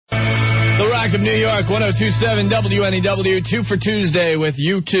Rock of New York, 102.7 WNEW, 2 for Tuesday with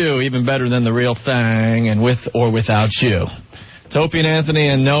you two, even better than the real thing, and with or without you. It's Opie and Anthony,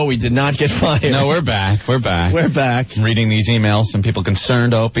 and no, we did not get fired. No, we're back. We're back. I'm reading these emails. Some people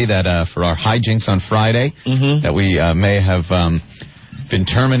concerned, Opie, that for our hijinks on Friday, that we may have been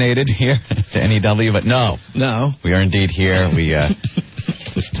terminated here at NEW, but no. We are indeed here. We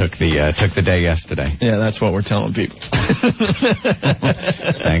just took the day yesterday. Yeah, that's what we're telling people.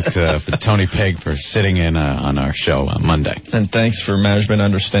 Thanks for Tony Pegg for sitting in on our show on Monday. And thanks for management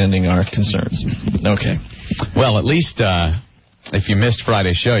understanding our concerns. Okay. Well, at least if you missed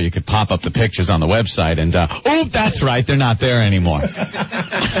Friday's show, you could pop up the pictures on the website and, that's right, they're not there anymore.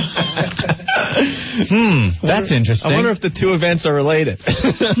 That's interesting. I wonder if the two events are related.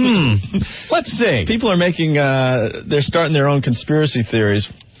 Let's see. People are making, they're starting their own conspiracy theories.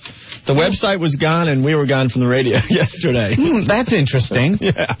 The website was gone and we were gone from the radio yesterday. That's interesting.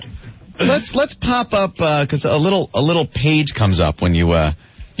 Yeah. Let's pop up, because a little page comes up when you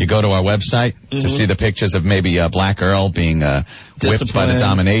go to our website to see the pictures of maybe Black Earl being whipped by the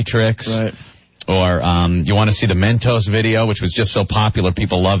dominatrix. Right. Or you want to see the Mentos video, which was just so popular,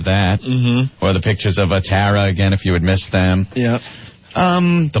 people love that. Or the pictures of Tara, again, if you had missed them. Yeah.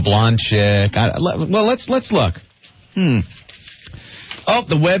 The blonde chick. Well, let's look. Oh,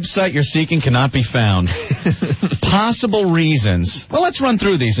 the website you're seeking cannot be found. Possible reasons. Well, let's run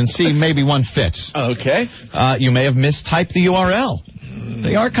through these and see maybe one fits. Okay. You may have mistyped the URL.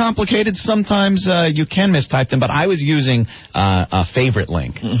 They are complicated. Sometimes you can mistype them, but I was using a favorite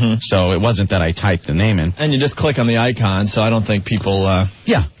link, so it wasn't that I typed the name in. And you just click on the icon, so I don't think people...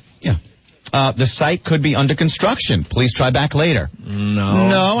 Yeah. The site could be under construction. Please try back later.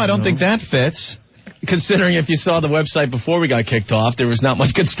 No, I don't think that fits. Considering if you saw the website before we got kicked off, there was not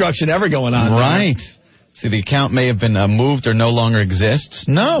much construction ever going on. Right. See, the account may have been moved or no longer exists.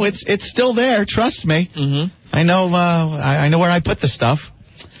 No, it's still there. Trust me. I know where I put the stuff.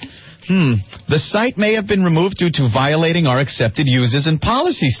 The site may have been removed due to violating our accepted uses and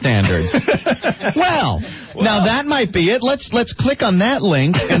policy standards. Well, now that might be it. Let's click on that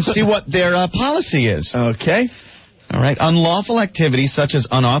link and see what their policy is. Okay. All right. Unlawful activities such as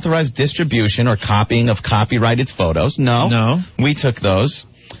unauthorized distribution or copying of copyrighted photos. No. We took those.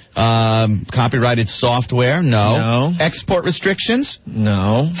 Copyrighted software. No. Export restrictions.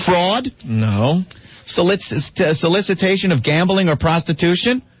 No. Fraud. No. Solicitation of gambling or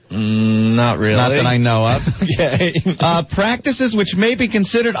prostitution. Not really. Not that I know of. Okay. Practices which may be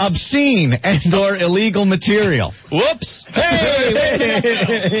considered obscene and or illegal material. Whoops. Hey! There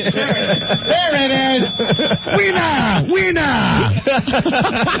it is. Winner!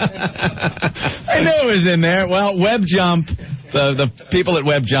 I knew it was in there. Well, WebJump, the people at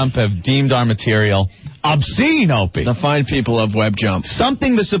WebJump have deemed our material obscene, Opie. The fine people of WebJump.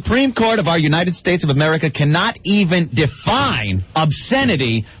 Something the Supreme Court of our United States of America cannot even define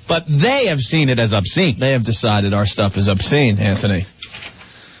obscenity, but they have seen it as obscene. They have decided our stuff is obscene, Anthony.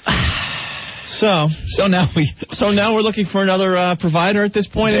 So now we're looking for another provider at this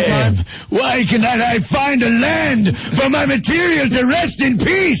point in time? Why cannot I find a land for my material to rest in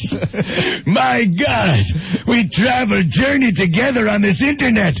peace? My God, we journey together on this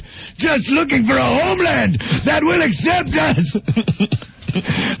internet, just looking for a homeland that will accept us.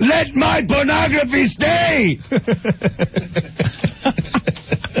 Let my pornography stay.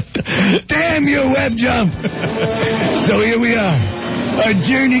 Damn you, WebJump. So here we are. Our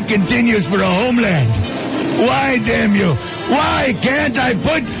journey continues for a homeland. Why, damn you? Why can't I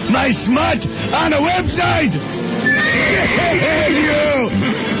put my smut on a website? Damn you!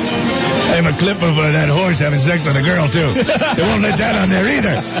 I have a clip of that horse having sex with a girl, too. They won't let that on there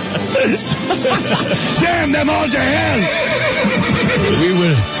either. Damn them all to hell! We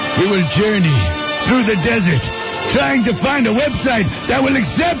will journey through the desert, trying to find a website that will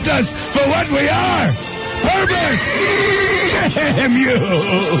accept us for what we are. Perverts! Damn you!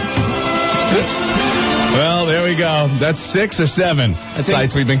 Well, there we go. That's 6 or 7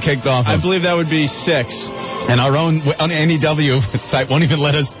 sites we've been kicked off of. I believe that would be 6. And our own NEW site won't even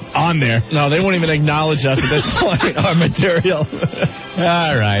let us on there. No, they won't even acknowledge us at this point, our material.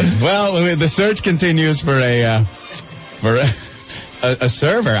 All right. Well, the search continues for a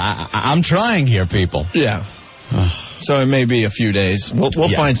server. I'm trying here, people. Yeah. So it may be a few days. We'll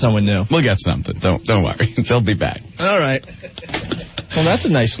find someone new. We'll get something. Don't worry. They'll be back. All right. Well, that's a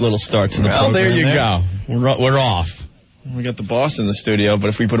nice little start to the program. Well, there you go. We're off. We got the boss in the studio, but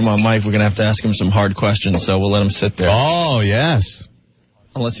if we put him on mic, we're going to have to ask him some hard questions, so we'll let him sit there. Oh, yes.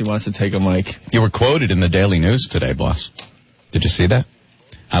 Unless he wants to take a mic. You were quoted in the Daily News today, boss. Did you see that?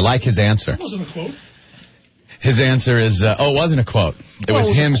 I like his answer. That wasn't a quote. His answer is, it wasn't a quote. It was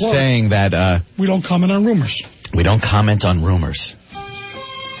him saying that... we don't comment on rumors. We don't comment on rumors.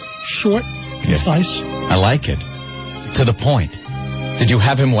 Short, concise. I like it. To the point. Did you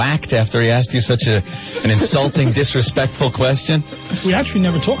have him whacked after he asked you such an insulting, disrespectful question? We actually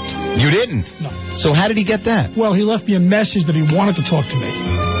never talked. You didn't? No. So how did he get that? Well, he left me a message that he wanted to talk to me.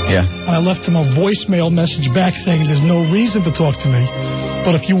 Yeah. And I left him a voicemail message back saying there's no reason to talk to me,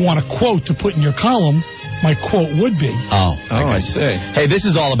 but if you want a quote to put in your column, my quote would be. Oh, I see. Hey, this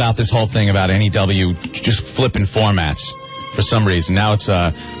is all about this whole thing about NEW just flipping formats for some reason. Now it's a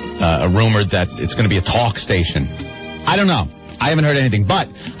rumor that it's going to be a talk station. I don't know. I haven't heard anything, but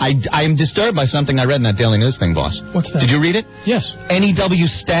I am disturbed by something I read in that Daily News thing, boss. What's that? Did you read it? Yes. NEW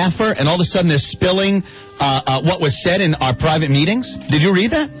staffer, and all of a sudden they're spilling what was said in our private meetings. Did you read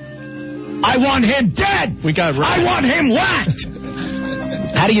that? I want him dead! I want him whacked!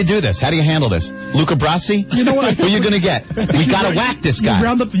 How do you do this? How do you handle this? Luca Brasi? You know what? Who are you going to get? We got to whack this guy. You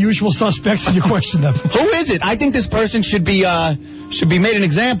round up the usual suspects and you question them. Who is it? I think this person should be made an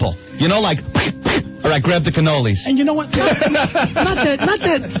example. You know, like... All right, grab the cannolis. And you know what? Not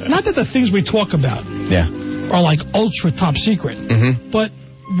that the things we talk about are like ultra top secret. Mm-hmm. But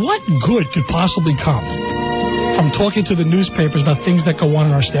what good could possibly come from talking to the newspapers about things that go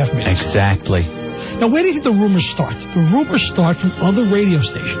on in our staff meetings? Exactly. Now, where do you think the rumors start? The rumors start from other radio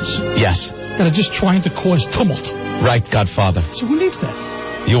stations. Yes. That are just trying to cause tumult. Right, Godfather. So who needs that?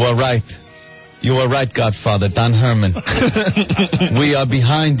 You are right. You are right, Godfather, Don Herman. We are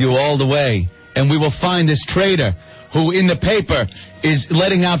behind you all the way. And we will find this traitor who, in the paper, is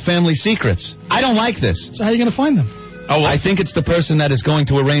letting out family secrets. I don't like this. So how are you going to find them? Oh, I think it's the person that is going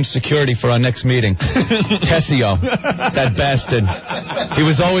to arrange security for our next meeting. Tessio. That bastard. He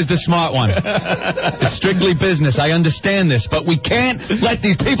was always the smart one. It's strictly business. I understand this, but we can't let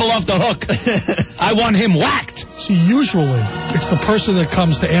these people off the hook. I want him whacked. See, usually, it's the person that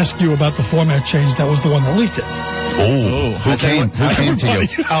comes to ask you about the format change that was the one that leaked it. Oh, who came to you?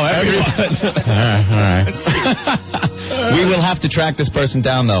 Oh, everyone. All right. We will have to track this person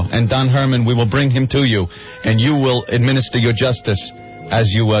down, though. And Don Herman, we will bring him to you. And you will administer your justice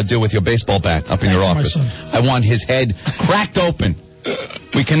as you do with your baseball bat up in your office. I want his head cracked open.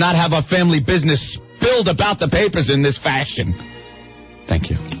 We cannot have our family business spilled about the papers in this fashion. Thank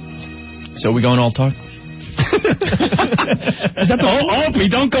you. So we going all talk? Is that the Opie,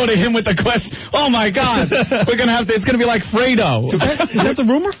 don't go to him with the question. Oh, my God. We're going to have to, it's going to be like Fredo. Is that the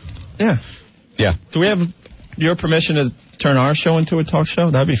rumor? Yeah. Yeah. Do we have your permission to turn our show into a talk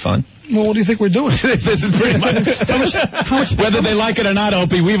show? That'd be fun. Well, what do you think we're doing? This is pretty much... How much, whether they like it or not,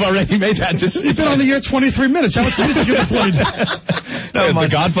 Opie, we've already made that decision. You've been on the air 23 minutes. How much music have you played? The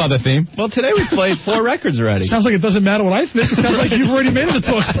Godfather theme. Well, today we played 4 records already. Sounds like it doesn't matter what I think. It sounds like you've already made it a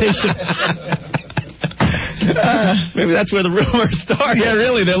talk station. Maybe that's where the rumors started. Yeah,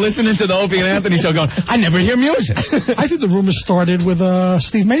 really. They're listening to the Opie and Anthony show going, I never hear music. I think the rumors started with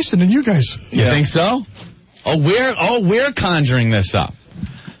Steve Mason and you guys. You think so? We're conjuring this up.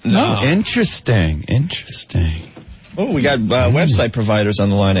 No. Interesting. Oh, we got website providers on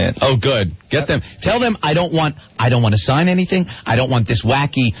the line, Ant. Oh, good. Get them. Tell them I don't want to sign anything. I don't want this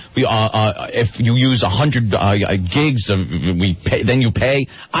wacky. If you use 100 gigs, then you pay.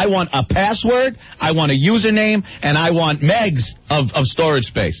 I want a password. I want a username, and I want megs of storage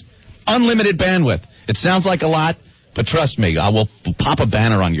space. Unlimited bandwidth. It sounds like a lot, but trust me, I will pop a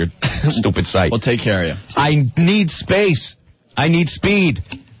banner on your stupid site. We'll take care of you. I need space. I need speed.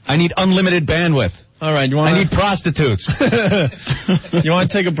 I need unlimited bandwidth. All right, I need prostitutes. You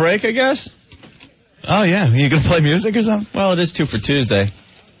want to take a break, I guess? Oh, yeah. You going to play music or something? Well, it is 2 for Tuesday.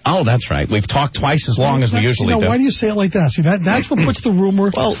 Oh, that's right. We've talked twice as long as we usually do. Why do you say it like that? See, that's what puts the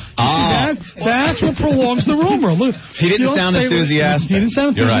rumor... Well, that's what prolongs the rumor. Look, he didn't sound enthusiastic. He didn't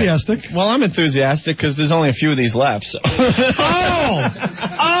sound enthusiastic. Right. Well, I'm enthusiastic because there's only a few of these left. So.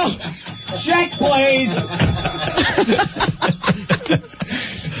 Check, please.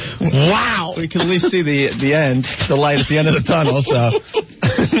 Wow. We can at least see the end, the light at the end of the tunnel, so.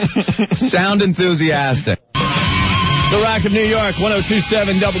 Sound enthusiastic. The Rock of New York,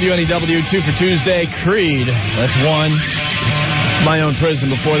 102.7 WNEW, 2 for Tuesday. Creed, that's 1. My Own Prison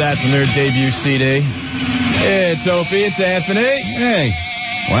before that from their debut CD. It's Opie, it's Anthony. Hey.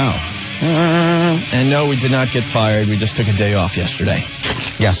 Wow. And no, we did not get fired. We just took a day off yesterday.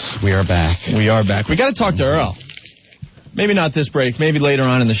 Yes, we are back. We are back. We got to talk to Earl. Maybe not this break, maybe later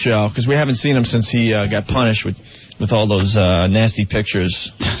on in the show, because we haven't seen him since he got punished with all those nasty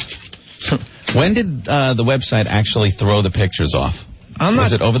pictures. When did the website actually throw the pictures off?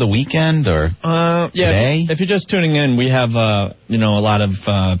 Was it over the weekend or today? If you're just tuning in, we have a lot of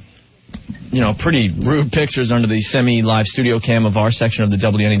pretty rude pictures under the semi-live studio cam of our section of the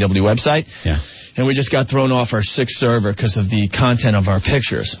WNEW website. Yeah. And we just got thrown off our 6th server because of the content of our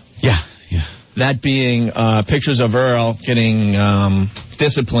pictures. Yeah. That being pictures of Earl getting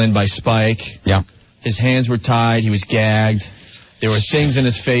disciplined by Spike. Yeah. His hands were tied. He was gagged. There were things in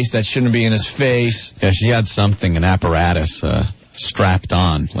his face that shouldn't be in his face. Yeah, she had something, an apparatus strapped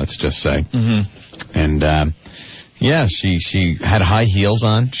on, let's just say. Mm-hmm. And, she had high heels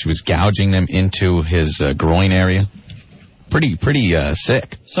on. She was gouging them into his groin area. Pretty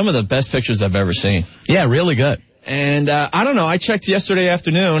sick. Some of the best pictures I've ever seen. Yeah, really good. And I don't know. I checked yesterday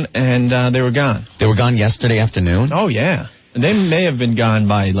afternoon, and they were gone. They were gone yesterday afternoon? Oh, yeah. They may have been gone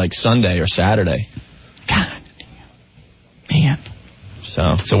by, like, Sunday or Saturday. God. Man.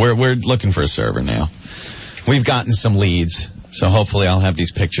 So we're looking for a server now. We've gotten some leads, so hopefully I'll have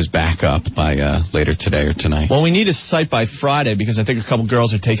these pictures back up by later today or tonight. Well, we need a site by Friday because I think a couple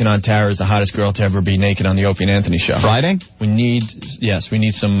girls are taking on Tara as the hottest girl to ever be naked on the Opie and Anthony show. Friday? We need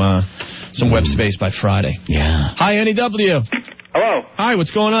some web space by Friday. Yeah. Hi, NEW. Hello. Hi,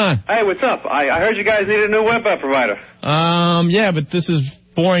 what's going on? Hey, what's up? I heard you guys need a new web provider. Yeah, but this is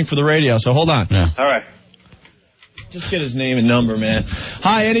boring for the radio, so hold on. Yeah. All right. Just get his name and number, man.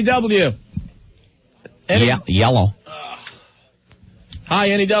 Hi, NEW. Yellow. Hi,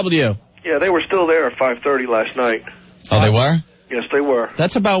 NEW. Yeah, they were still there at 5:30 last night. Oh, they were? Yes, they were.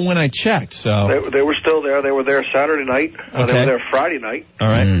 That's about when I checked, so... They were still there. They were there Saturday night. Okay. They were there Friday night. All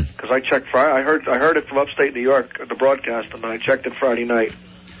right. Because I checked Friday. I heard it from upstate New York, the broadcast, and I checked it Friday night.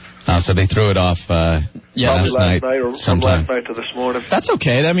 So they threw it off Probably last night or from last night to this morning. That's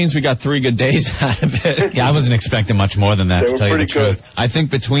okay. That means we got 3 good days out of it. Yeah, I wasn't expecting much more than that, They to tell you the were pretty truth. I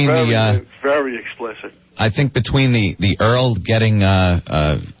think between very explicit. I think between the Earl getting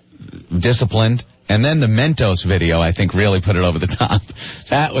disciplined and then the Mentos video, I think really put it over the top.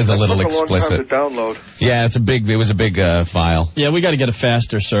 That was a little explicit. It took a long time to download. Yeah, it was a big file. Yeah, we got to get a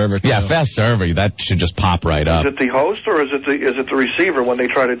faster server, too. Yeah, fast server. That should just pop right up. Is it the host or is it the receiver when they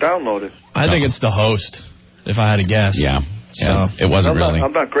try to download it? I think it's the host, if I had to guess. Yeah. So it wasn't really.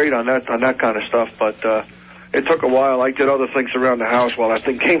 I'm not great on that kind of stuff, but it took a while. I did other things around the house while that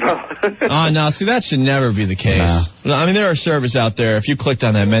thing came out. Oh, no, see, that should never be the case. No. I mean, there are servers out there. If you clicked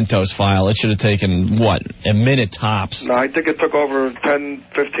on that Mentos file, it should have taken, a minute tops? No, I think it took over 10,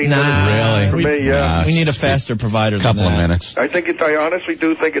 15 minutes. Really? For me, yeah. We need a faster provider than Couple that. of minutes. I honestly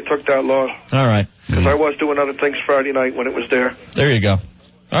do think it took that long. All right. Because I was doing other things Friday night when it was there. There you go.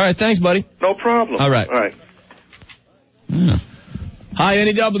 All right, thanks, buddy. No problem. All right. All right. Yeah. Hi,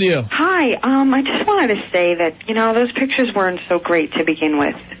 NEW. Hi, I just wanted to say that, those pictures weren't so great to begin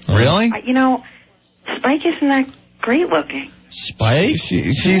with. Really? Spike isn't that great looking. Spike?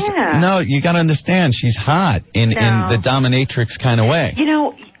 She's Yeah. No, you got to understand, she's hot in the dominatrix kind of way.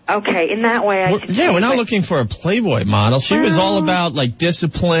 Okay, in that way I can we're not looking for a Playboy model. She was all about,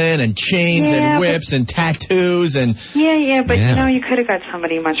 discipline and chains and whips and tattoos and... Yeah, but, you could have got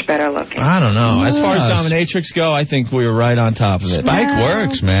somebody much better looking. I don't know. As far as Yes. dominatrix go, I think we were right on top of it. Spike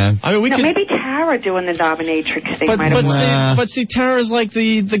works, man. I mean, we could... Maybe Tara doing the dominatrix thing might have worked. But see, Tara's like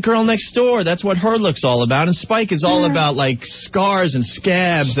the girl next door. That's what her look's all about. And Spike is all about, scars and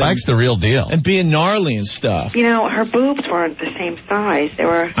scabs. Spike's the real deal. And being gnarly and stuff. Her boobs weren't the same size. They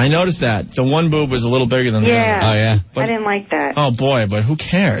were... I noticed that. The one boob was a little bigger than the other. Oh, yeah. I didn't like that. Oh, boy, but who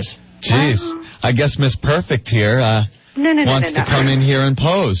cares? Jeez. I guess Miss Perfect here wants to come in here and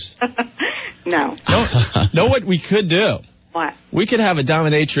pose. No. Know what we could do? What? We could have a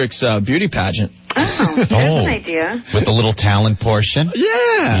dominatrix beauty pageant. Oh, that's an idea. With a little talent portion?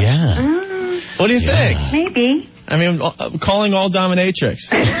 Yeah. Yeah. What do you think? Maybe. I mean, calling all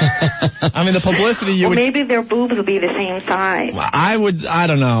dominatrix. I mean, the publicity you would... maybe their boobs will be the same size. I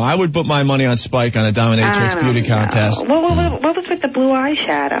don't know. I would put my money on Spike on a dominatrix beauty contest. What was with the blue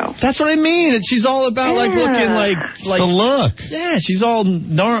eyeshadow? That's what I mean. She's all about, looking like... The look. Yeah, she's all,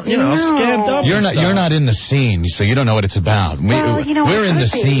 scabbed up. You're not in the scene, so you don't know what it's about. We're in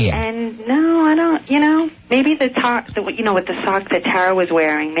the scene. And no, I don't, maybe the talk, with the sock that Tara was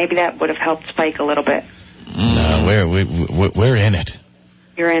wearing, maybe that would have helped Spike a little bit. No, we're in it.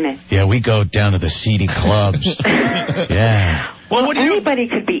 You're in it. Yeah, we go down to the seedy clubs. Yeah. Well, anybody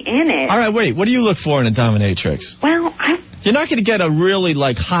could be in it. All right, wait. What do you look for in a dominatrix? Well, You're not going to get a really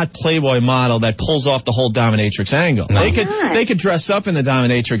hot Playboy model that pulls off the whole dominatrix angle. No. They could dress up in the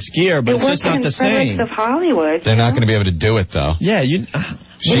dominatrix gear, but it's just not the same. Of Hollywood. They're not going to be able to do it though. Yeah,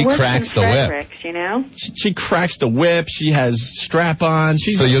 she cracks the whip. She cracks the whip. She has strap-ons.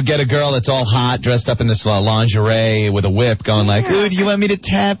 So you'll get a girl that's all hot, dressed up in this lingerie with a whip, going ooh, do you want me to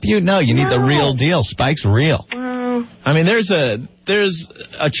tap you? No, you need the real deal. Spike's real. I mean, there's a there's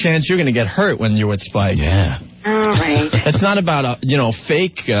a chance you're going to get hurt when you're with Spike. Yeah. All right. It's not about,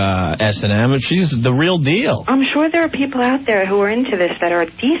 fake S&M. She's the real deal. I'm sure there are people out there who are into this that are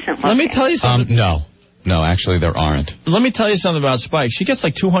decent looking. Let me tell you something. No, actually there aren't. Let me tell you something about Spike. She gets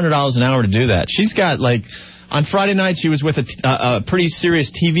like $200 an hour to do that. She's got like, on Friday night she was with a pretty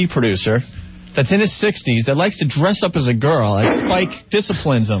serious TV producer that's in his 60s that likes to dress up as a girl as Spike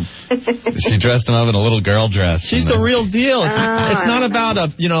disciplines him. She dressed him up in a little girl dress. She's the real deal. It's not about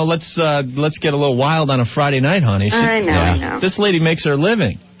let's get a little wild on a Friday night, honey. I know. This lady makes her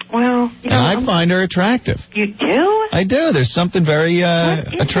living. Well, and I find her attractive. You do? I do. There's something very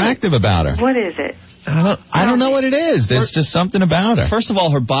attractive about her. What is it? I don't know what it is. There's just something about her. First of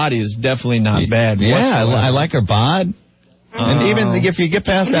all, her body is definitely not bad. Yeah, I like her bod. And even if you get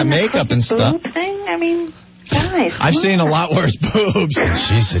past that makeup and stuff. Boob thing? I mean, guys. I've seen a lot worse boobs.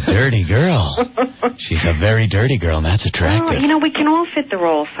 She's a dirty girl. She's a very dirty girl, and that's attractive. Oh, we can all fit the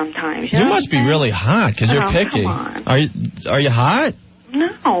role sometimes. You must be really hot because you're picky. Come on. Are you hot?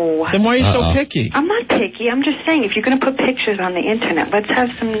 No. Then why are you so picky? I'm not picky. I'm just saying, if you're going to put pictures on the internet, let's have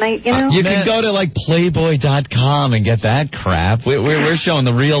some night, You can go to, like, Playboy.com and get that crap. We're showing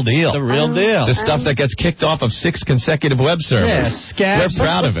the real deal. The real deal. The stuff that gets kicked off of 6 consecutive web servers. Yeah, scabs. We're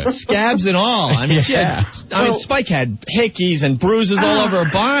proud of it. Scabs and all. I mean, Spike had hickeys and bruises all over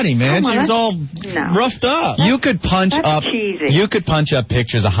her body, man. She was all roughed up. You could punch up. Cheesy. You could punch up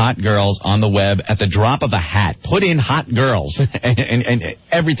pictures of hot girls on the web at the drop of a hat. Put in hot girls, and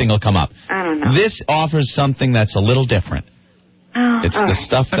everything will come up. I don't know. This offers something that's a little different. It's the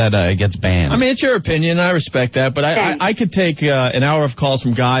stuff that gets banned. I mean, it's your opinion. I respect that. But I could take an hour of calls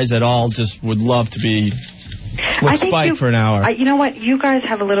from guys that all just would love to be with Spike for an hour. You know what? You guys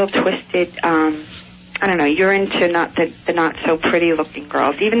have a little twisted... I don't know. You're into the not so pretty looking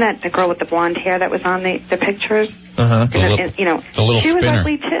girls. Even the girl with the blonde hair that was on the pictures. The little she was spinner.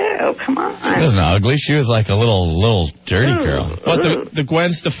 ugly too. Come on. She wasn't ugly. She was like a little dirty girl. What, the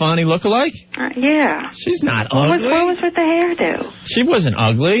Gwen Stefani lookalike? Yeah. She's not ugly. What was with the hairdo? She wasn't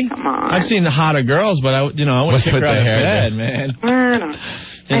ugly. Come on. I've seen the hotter girls, but I want to kick her out of bed, man. I don't know.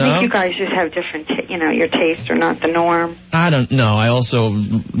 I think you guys just have different, your tastes are not the norm. I don't know. I also,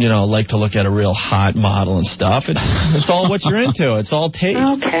 like to look at a real hot model and stuff. It's all what you're into. It's all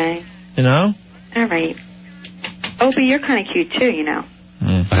taste. Okay. All right. Opie, you're kind of cute too,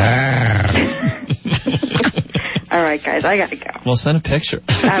 All right, guys, I gotta go. Well, send a picture.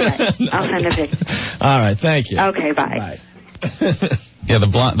 All right, I'll send a picture. All right, thank you. Okay, bye. Yeah,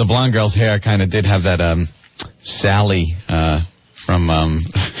 the blonde girl's hair kind of did have that Sally from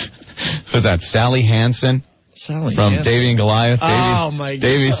who's that? Sally Hansen. Sally from Hansen. Davy and Goliath.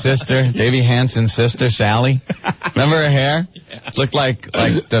 Davy's sister, Davy Hansen's sister, Sally. Remember her hair? Yeah. Looked like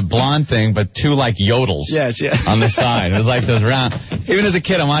the blonde thing, but two like yodels. Yes. On the side. It was like those round. Even as a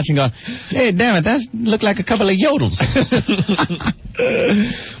kid, I'm watching, going, "Hey, damn it, that looked like a couple of yodels."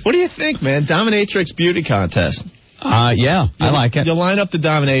 What do you think, man? Dominatrix beauty contest. Yeah, I like it. You line up the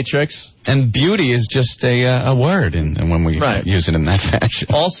dominatrix. And beauty is just a word and when we use it in that fashion.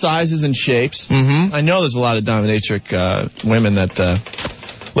 All sizes and shapes. Mm-hmm. I know there's a lot of dominatrix women that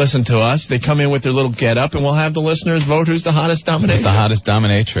listen to us. They come in with their little get-up, and we'll have the listeners vote who's the hottest dominatrix. Who's the hottest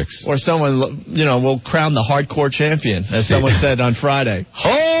dominatrix. Or someone, will crown the hardcore champion, as someone said on Friday.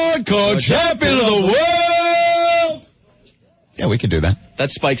 Hardcore champion of the world! Yeah, we could do that.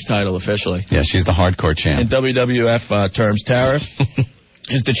 That's Spike's title officially. Yeah, she's the hardcore champ. In WWF terms, Tara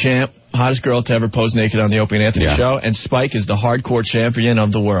is the champ, hottest girl to ever pose naked on the Opie and Anthony show, and Spike is the hardcore champion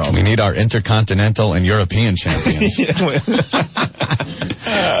of the world. We need our intercontinental and European champions.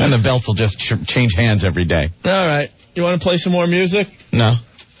 And the belts will just change hands every day. All right. You want to play some more music? No.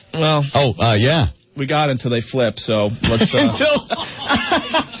 Well. Yeah. We got until they flip, so let's...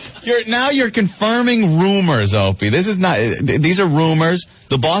 You're confirming rumors, Opie. These are rumors.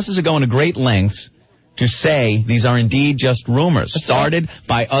 The bosses are going to great lengths to say these are indeed just rumors. Started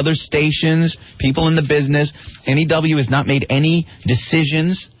by other stations, people in the business. NEW has not made any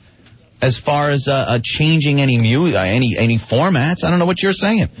decisions as far as changing any formats. I don't know what you're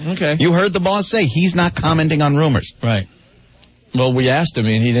saying. Okay. You heard the boss say he's not commenting on rumors. Right. Well, we asked him,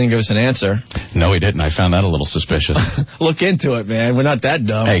 and he didn't give us an answer. No, he didn't. I found that a little suspicious. Look into it, man. We're not that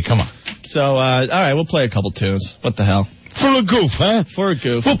dumb. Hey, come on. So, all right, we'll play a couple tunes. What the hell? For a goof, huh? For a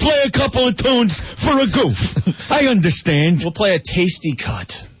goof. We'll play a couple of tunes for a goof. I understand. We'll play a tasty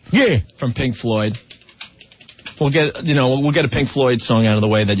cut. Yeah. From Pink Floyd. We'll get a Pink Floyd song out of the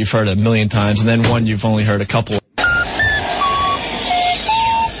way that you've heard a million times, and then one you've only heard a couple. Is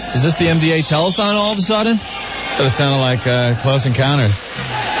this the MDA telethon all of a sudden? But it sounded like Close Encounters.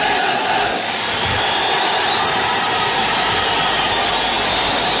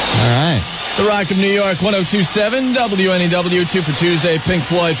 right. The Rock of New York, 102.7 WNEW, 2 for Tuesday. Pink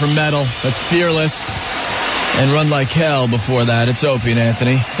Floyd from Metal. That's Fearless. And Run Like Hell before that. It's Opie and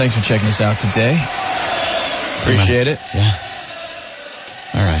Anthony. Thanks for checking us out today. Appreciate it. Yeah.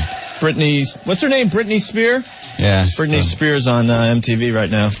 All right. What's her name? Britney Spears? Yeah. Britney Spears on MTV right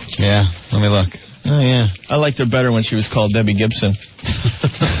now. Yeah. Let me look. Oh, yeah. I liked her better when she was called Debbie Gibson.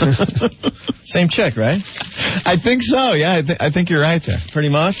 Same chick, right? I think so, yeah. I think you're right there. Pretty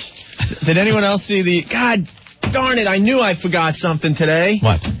much. Did anyone else see the... God darn it, I knew I forgot something today.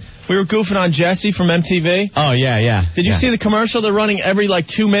 What? We were goofing on Jesse from MTV. Oh, yeah. Did you see the commercial they're running every,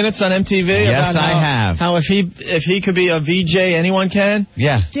 2 minutes on MTV? Yes, I have. How if he could be a VJ, anyone can?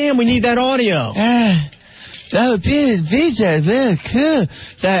 Yeah. Damn, we need that audio. That would be a VJ, very cool.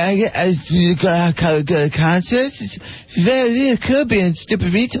 I go to concerts. It's very cool being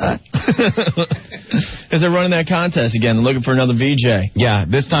stupid retard. Because they're running that contest again. They're looking for another VJ. Yeah,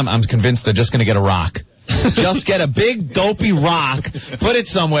 this time I'm convinced they're just going to get a rock. Just get a big dopey rock, put it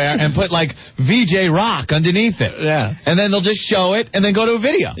somewhere, and put VJ Rock underneath it. Yeah. And then they'll just show it and then go to a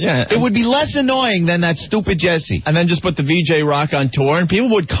video. Yeah. It would be less annoying than that stupid Jesse. And then just put the VJ Rock on tour, and people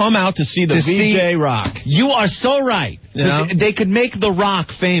would come out to see the VJ Rock. You are so right. You know? They could make the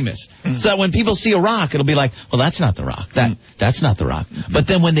Rock famous. So that when people see a rock, it'll be like, well, that's not the Rock. That's not the Rock. But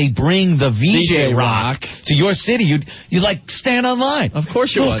then when they bring the VJ Rock to your city, you'd stand online. Of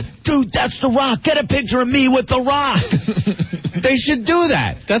course you would. Dude, that's the Rock. Get a picture of me with the Rock. They should do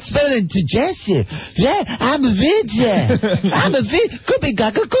that. That's better than to Jesse. Yeah, I'm a VJ. I'm a VJ.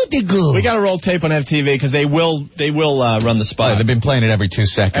 We got to roll tape on FTV because they will run the spot. They've been playing it every 2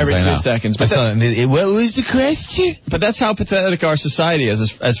 seconds. Every 2 seconds. But what was the question? But that's how pathetic our society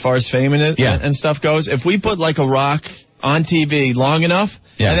is as far as fame and stuff goes. If we put a rock on TV long enough,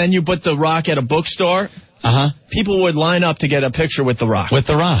 and then you put the Rock at a bookstore, people would line up to get a picture with the Rock. With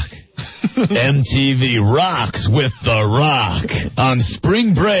the Rock. MTV rocks with the Rock on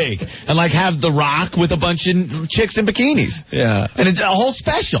spring break, and have the Rock with a bunch of chicks in bikinis. Yeah. And it's a whole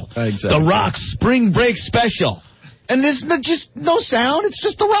special. Exactly. The Rock spring break special. And there's just no sound. It's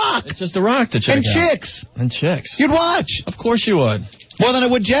just the Rock. It's just the Rock to check out. And chicks. You'd watch. Of course you would. More than I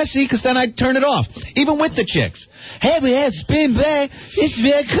would Jesse, because then I'd turn it off. Even with the chicks. Hey, we have spin back. It's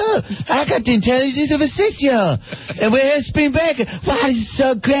very cool. I got the intelligence of a 6-year-old. And we have spin back. Wow, this is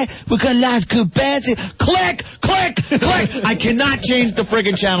so great. We got lots of cool bands. Click, click, click. I cannot change the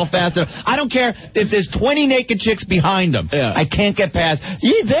friggin' channel faster. I don't care if there's 20 naked chicks behind them. Yeah. I can't get past.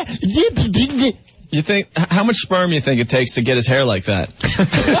 You think, how much sperm you think it takes to get his hair like that?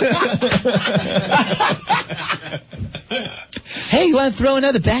 Hey, you want to throw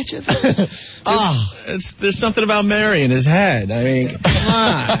another batch of it? There's something about Mary in his head. I mean, come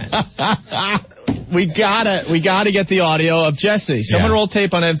on. We gotta get the audio of Jesse. Someone roll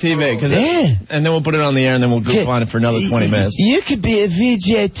tape on MTV. And then we'll put it on the air, and then we'll goof on it for another 20 minutes. You could be a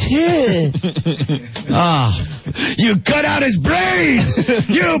VJ, too. You cut out his brain!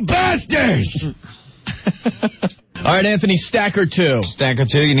 You bastards! All right, Anthony, Stacker 2. Stacker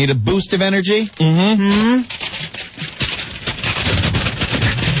 2, you need a boost of energy? Mm-hmm.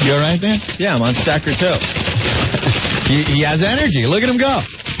 You all right there? Yeah, I'm on Stacker 2. He has energy. Look at him go.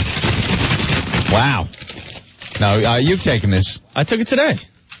 Wow. Now, you've taken this. I took it today.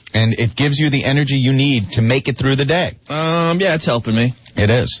 And it gives you the energy you need to make it through the day. Yeah, it's helping me. It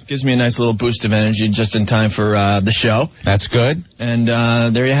is. Gives me a nice little boost of energy just in time for the show. That's good. And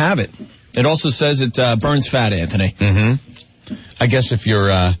there you have it. It also says it burns fat, Anthony. Mm-hmm. I guess if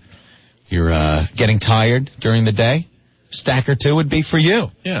you're getting tired during the day, Stacker 2 would be for you.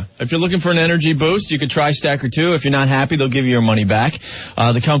 Yeah. If you're looking for an energy boost, you could try Stacker 2. If you're not happy, they'll give you your money back.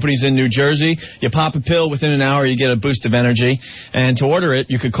 The company's in New Jersey. You pop a pill, within an hour you get a boost of energy. And to order it,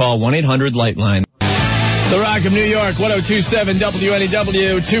 you could call 1-800-LIGHTLINE. The Rock of New York, 102.7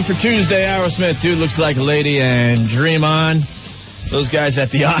 WNEW, 2 for Tuesday, Aerosmith, Dude Looks Like a Lady, and Dream On. Those guys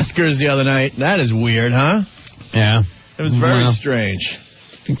at the Oscars the other night. That is weird, huh? Yeah. It was very strange.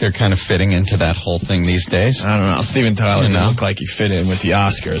 I think they're kind of fitting into that whole thing these days. I don't know. Steven Tyler didn't look like he fit in with the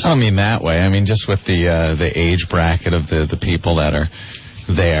Oscars. I don't mean that way. I mean just with the age bracket of the people that are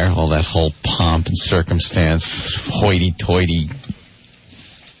there, all that whole pomp and circumstance, hoity-toity,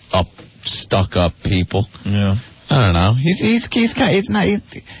 stuck-up people. Yeah. I don't know. He's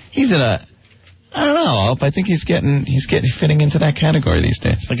in a. I don't know. I think he's getting fitting into that category these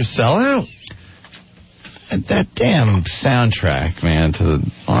days. Like a sellout? That damn soundtrack, man, to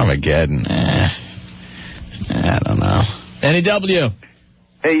the Armageddon. I don't know. NEW.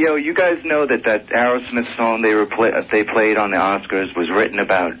 Hey, yo, you guys know that Aerosmith song they played on the Oscars was written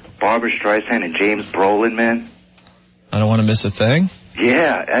about Barbra Streisand and James Brolin, man? I don't want to miss a thing.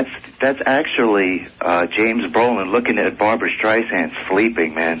 Yeah, that's actually James Brolin looking at Barbara Streisand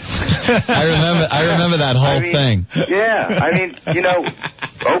sleeping, man. I remember that whole thing. Yeah, I mean, you know,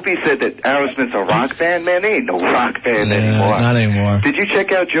 Opie said that Aerosmith's a rock band, man. They ain't no rock band anymore. Not anymore. Did you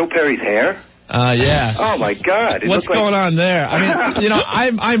check out Joe Perry's hair? Yeah. Oh, my God. What's going on there? I mean, you know,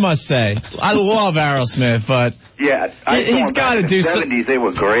 I must say, I love Aerosmith, but yeah, he's got to do something. In the 70s, they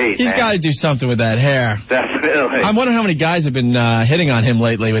were great, He's got to do something with that hair. Definitely. I wonder how many guys have been hitting on him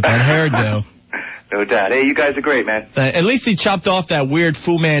lately with that hairdo. No doubt. Hey, you guys are great, man. At least he chopped off that weird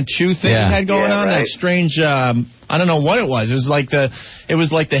Fu Manchu thing he had going on. Right. That strange, I don't know what it was. It was like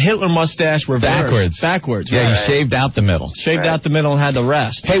the Hitler mustache reversed. Backwards. Yeah, he shaved out the middle. Shaved out the middle and had the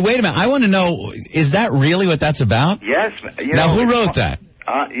rest. Hey, wait a minute. I want to know, is that really what that's about? Yes. Now, who wrote that?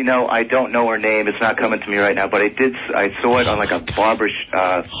 You know, I don't know her name. It's not coming to me right now, but I saw it on like a Barbara.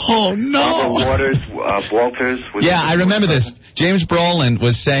 Barbara Walters. I remember this. James Brolin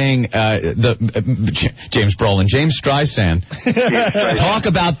was saying James Streisand. Talk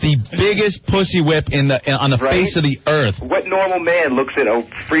about the biggest pussy whip on the face of the earth. What normal man looks at a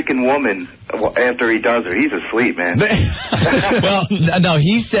freaking woman after he does her? He's asleep, man. Well, no,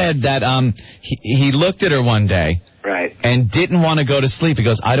 he said that he looked at her one day. Right. And didn't want to go to sleep. He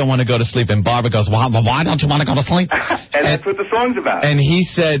goes, I don't want to go to sleep. And Barbara goes, why don't you want to go to sleep? and that's what the song's about. And he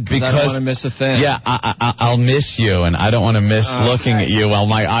said, because I don't want to miss a thing. Yeah, I'll miss you, and I don't want to miss looking at you while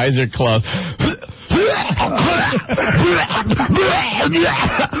my eyes are closed.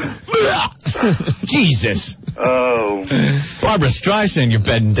 Jesus. Oh. Barbara Streisand you're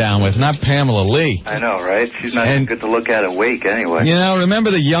bedding down with, not Pamela Lee. I know, right? She's not good to look at awake anyway. You know,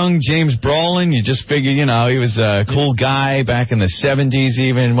 remember the young James Brolin? You just figured, you know, he was a cool guy back in the 70s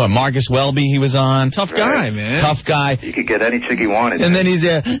even. What, Marcus Welby he was on? Tough guy, man. Tough guy. You could get any chick he wanted. And then he's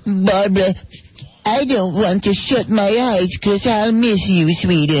there, Barbara, I don't want to shut my eyes because I'll miss you,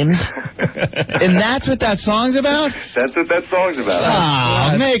 sweetums. And that's what that song's about? That's what that song's about.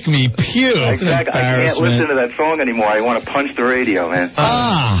 Ah, make me puke. Exactly. I can't listen to that song anymore. I want to punch the radio, man.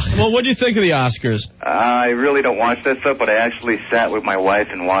 Well, what do you think of the Oscars? I really don't watch that stuff, but I actually sat with my wife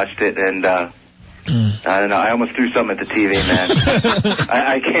and watched it, and I don't know. I almost threw something at the TV, man.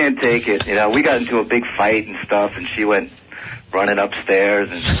 I can't take it. You know, we got into a big fight and stuff, and she went running upstairs.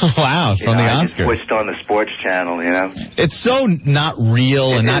 And wow, it's on the I Oscars. just switched on the sports channel, you know. It's so not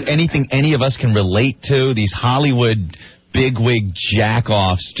real and not anything any of us can relate to. These Hollywood bigwig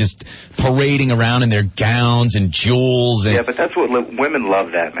jack-offs just parading around in their gowns and jewels. And yeah, but that's what women love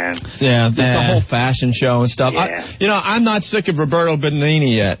that, man. Yeah, it's a whole fashion show and stuff. Yeah. I'm not sick of Roberto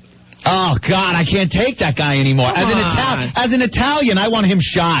Benigni yet. Oh, God, I can't take that guy anymore. As an Italian, I want him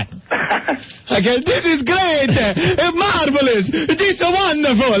shot. Okay, this is great, marvelous, this is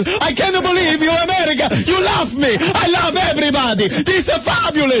wonderful. I cannot believe you, America. You love me. I love everybody. This is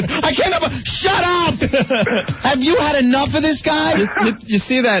fabulous. I cannot. Shut up. Have you had enough of this guy? You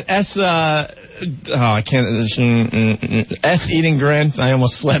see that I can't. S-eating grin. I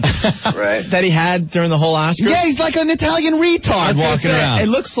almost slipped. Right. That he had during the whole Oscars. Yeah, he's like an Italian retard walking around. It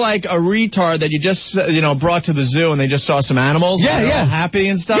looks like a retard that you just, brought to the zoo and they just saw some animals. Yeah, yeah. Happy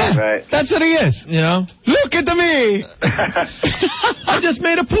and stuff. Yeah, right. That's what he is. You know? Look at me. I just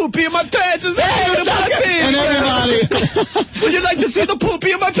made a poopy in my pants. And everybody. Would you like to see the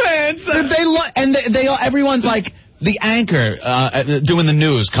poopy in my pants? Everyone's like, the anchor doing the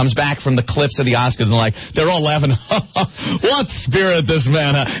news comes back from the clips of the Oscars and they're all laughing. What spirit this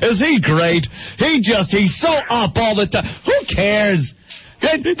man has. Is he great? He's so up all the time. Who cares?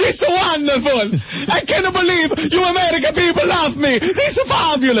 This is wonderful. I cannot believe you American people love me. This is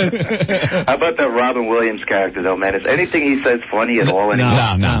fabulous. How about that Robin Williams character, though, man? Is anything he says funny at all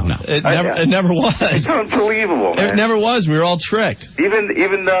anymore? No. It never was. It's unbelievable, man. It never was. We were all tricked. Even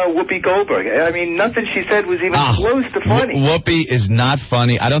Whoopi Goldberg. I mean, nothing she said was even close to funny. Whoopi is not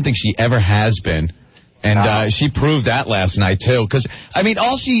funny. I don't think she ever has been. And she proved that last night, too. Because, I mean,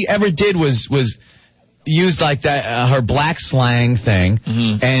 all she ever did was used like that her black slang thing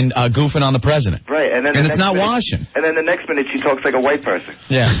and goofing on the president. Right, and it's not washing. And then the next minute she talks like a white person.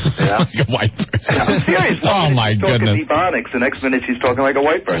 Yeah, like a white person. I'm serious. Oh my goodness. She's talking Ebonics. The next minute she's talking like a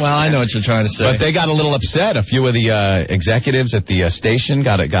white person. Well, I know what you're trying to say. But they got a little upset. A few of the executives at the station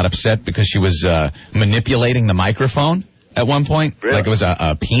got upset because she was manipulating the microphone. At one point, really? Like it was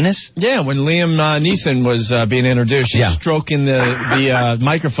a penis? Yeah, when Liam Neeson was being introduced, she was stroking the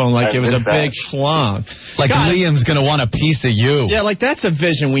microphone like it was a big schlong. Like Liam's going to want a piece of you. Yeah, like that's a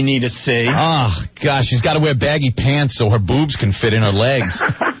vision we need to see. Oh, gosh, she's got to wear baggy pants so her boobs can fit in her legs.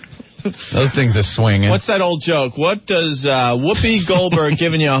 Those things are swinging. What's that old joke? What does Whoopi Goldberg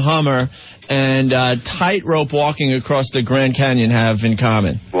giving you a Hummer and tightrope walking across the Grand Canyon have in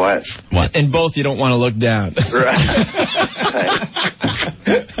common? What? In both, you don't want to look down.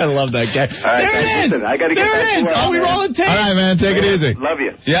 I love that guy. All right, there it is. Listen, I gotta get there back it is. to work, Oh, we rolling tape. All right, man, take it easy. Love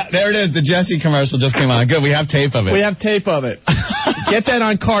you. Yeah, there it is. The Jesse commercial just came on. Good, we have tape of it. We have tape of it. Get that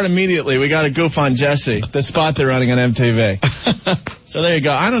on card immediately. We got a goof on Jesse, the spot they're running on MTV. So there you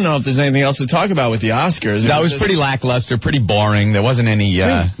go. I don't know if there's anything else to talk about with the Oscars. That was pretty lackluster, pretty boring. There wasn't any...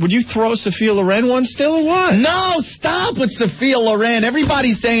 Would you throw Sophia Loren one still or what? No, stop with Sophia Loren.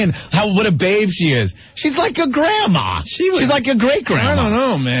 Everybody's saying what a babe she is. She's like a grandma. She's like a great-grandma. I don't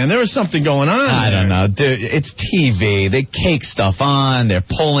know, man. There was something going on. I don't know. Dude, it's TV. They cake stuff on. They're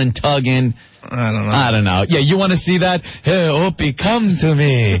pulling, tugging. I don't know. Yeah, you want to see that? Hey, Opie, come to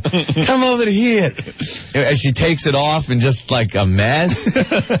me. Come over here. As she takes it off and just like a mess.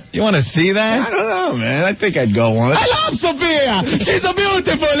 You want to see that? I don't know, man. I think I'd go on. I love Sophia. She's so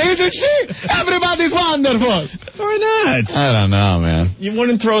beautiful, isn't she? Everybody's wonderful. Why not? I don't know, man. You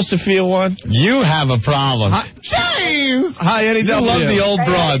wouldn't throw Sophia one? You have a problem. James! Hi, Eddie W. You love the old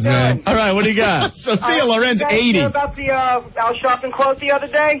broads, man. All right, what do you got? Sophia Loren's 80. Did you hear about the Al Sharpton quote the other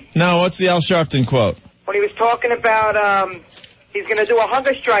day? No, what's the Al Sharpton quote? When he was talking about he's going to do a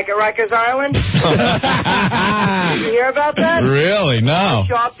hunger strike at Rikers Island. Did you hear about that? Really? No.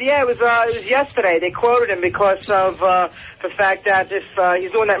 Yeah, it was yesterday. They quoted him because of the fact that if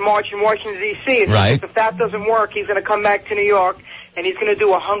he's doing that march in Washington, D.C., right. If that doesn't work, he's going to come back to New York, and he's going to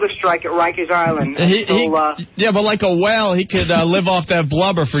do a hunger strike at Rikers Island. Yeah, but like a whale, he could live off that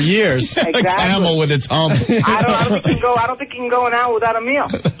blubber for years. Exactly. A camel with its hump. I don't think he can go an hour without a meal.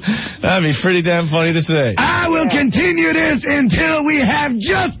 That'd be pretty damn funny to say. I will continue this until we have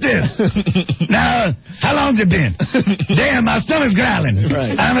justice. Now, how long's it been? Damn, my stomach's growling.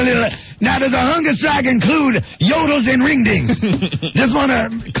 Right. I'm a little... Now, does a hunger strike include yodels and ring-dings? Just want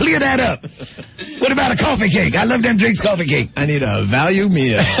to clear that up. What about a coffee cake? I love them drinks coffee cake. I need a value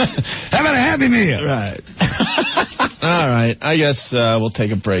meal. How about a Happy Meal? Right. All right. I guess we'll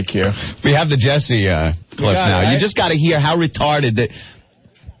take a break here. We have the Jesse clip now. Right? You just got to hear how retarded that...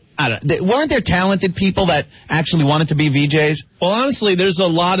 weren't there talented people that actually wanted to be VJs? Well, honestly, there's a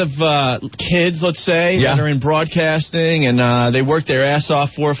lot of kids, let's say, that are in broadcasting, and they work their ass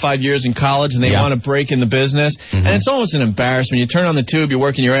off 4 or 5 years in college, and they want to break in the business. And it's almost an embarrassment. You turn on the tube, you're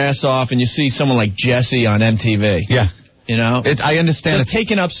working your ass off, and you see someone like Jesse on MTV. Yeah. You know? I understand. It's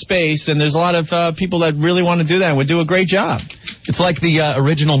taking up space, and there's a lot of people that really want to do that and would do a great job. It's like the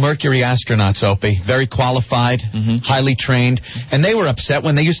original Mercury astronauts, Opie. Very qualified, highly trained. And they were upset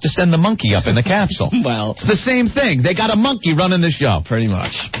when they used to send the monkey up in the capsule. Well, it's the same thing. They got a monkey running the show. Pretty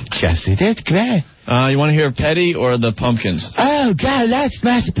much. Jesse, that's great. You want to hear Petty or the Pumpkins? Oh, God, that's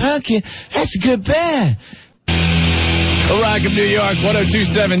Smashing Pumpkin. That's a good band. The Rock of New York,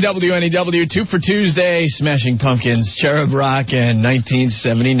 102.7 WNEW, 2 for Tuesday, Smashing Pumpkins, Cherub Rock, and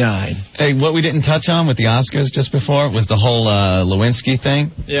 1979. Hey, what we didn't touch on with the Oscars just before was the whole Lewinsky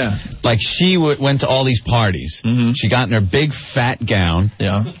thing. Yeah. Like, she went to all these parties. She got in her big fat gown.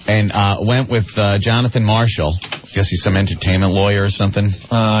 Yeah. And went with Jonathan Marshall. I guess he's some entertainment lawyer or something.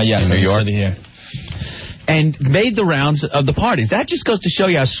 Yes, in New York. Here. And made the rounds of the parties. That just goes to show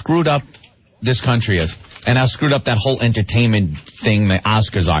you how screwed up this country is. And how screwed up that whole entertainment thing the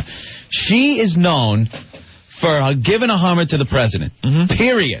Oscars are. She is known for giving a Hummer to the president.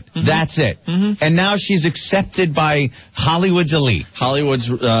 Period. That's it. And now she's accepted by Hollywood's elite. Hollywood's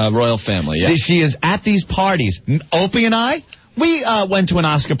royal family, yeah. She is at these parties. Opie and I, we went to an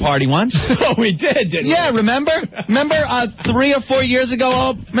Oscar party once. Oh, we did, didn't we? Yeah, remember? Remember 3 or 4 years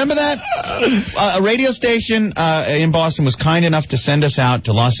ago? Remember that? A radio station in Boston was kind enough to send us out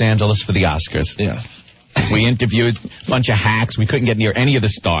to Los Angeles for the Oscars. Yeah. We interviewed a bunch of hacks. We couldn't get near any of the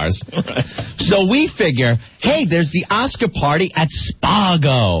stars. Right. So we figure, hey, there's the Oscar party at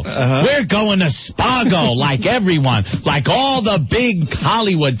Spago. We're going to Spago like everyone, like all the big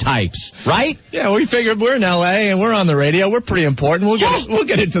Hollywood types, right? Yeah, we figured we're in L.A. and we're on the radio. We're pretty important. We'll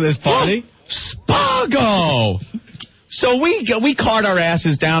get into this party. Spago! So we cart our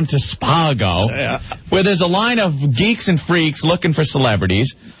asses down to Spago, where there's a line of geeks and freaks looking for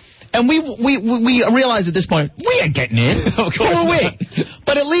celebrities. And we realized at this point, we ain't getting in. Of course not.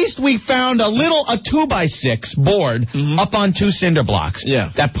 But at least we found a 2x6 board up on 2 cinder blocks.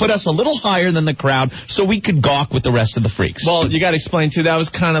 Yeah. That put us a little higher than the crowd so we could gawk with the rest of the freaks. Well, you got to explain, too, that was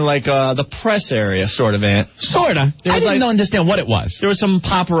kind of like the press area, sort of, Ant. Sort of. I didn't understand what it was. There was some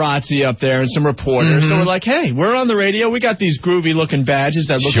paparazzi up there and some reporters. So we're like, hey, we're on the radio. We got these groovy-looking badges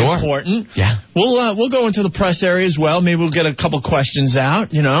that look important. Yeah. We'll go into the press area as well. Maybe we'll get a couple questions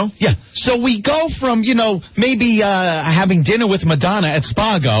out, you know. Yeah, so we go from, maybe having dinner with Madonna at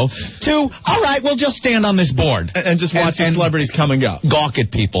Spago to, all right, we'll just stand on this board. And just watch the celebrities come and go. Gawk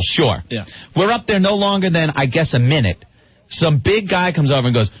at people, sure. Yeah. We're up there no longer than, I guess, a minute. Some big guy comes over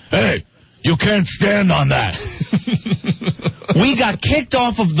and goes, hey, you can't stand on that. We got kicked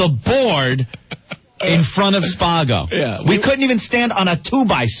off of the board in front of Spago. Yeah. We couldn't even stand on a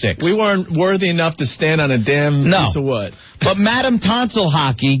 2x6. We weren't worthy enough to stand on a damn piece of wood. But Madam Tonsil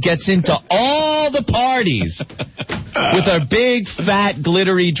Hockey gets into all the parties with her big, fat,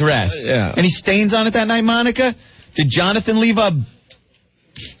 glittery dress. Yeah. Any stains on it that night, Monica? Did Jonathan leave a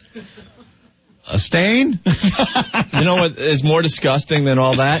stain? You know what is more disgusting than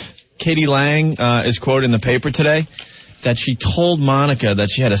all that? Katie Lang is quoted in the paper today that she told Monica that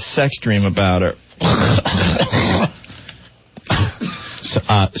she had a sex dream about her.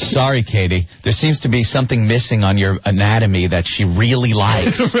 Sorry, Katie. There seems to be something missing on your anatomy that she really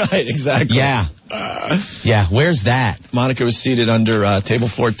likes. Right, exactly. Yeah. Yeah, where's that? Monica was seated under table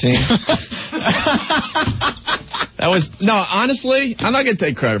 14. Honestly, I'm not going to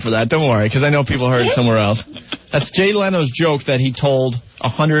take credit for that. Don't worry, because I know people heard it somewhere else. That's Jay Leno's joke that he told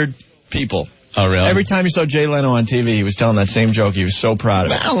 100 people. Oh, really? Every time you saw Jay Leno on TV, he was telling that same joke. He was so proud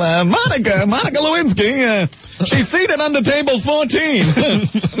of it. Well, Monica Lewinsky, she's seated under table 14.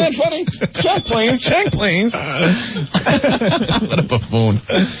 That's funny. Check, please. What a buffoon.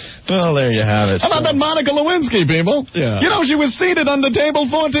 Well, there you have it. How about that Monica Lewinsky, people? Yeah. You know, she was seated under table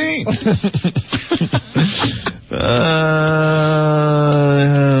 14. What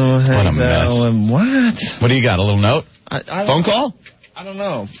a mess. What? What do you got, a little note? Phone call? I don't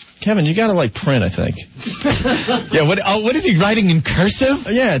know. Kevin, you got to, print, I think. Yeah, what is he writing in cursive?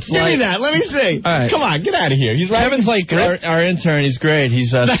 Yeah, it's Give me that. Let me see. All right. Come on, get out of here. He's writing Kevin's like our intern. He's great.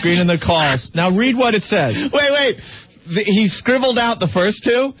 He's screening the calls. Now read what it says. Wait. He scribbled out the first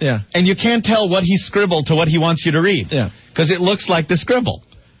two? Yeah. And you can't tell what he scribbled to what he wants you to read. Yeah. Because it looks like the scribble.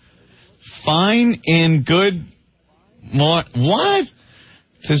 Fine in good... What?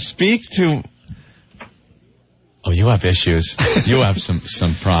 To speak to... Oh, you have issues. You have some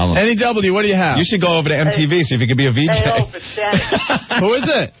problems. NEW, what do you have? You should go over to MTV, see if you can be a VJ. Hey, it's Dennis. Who is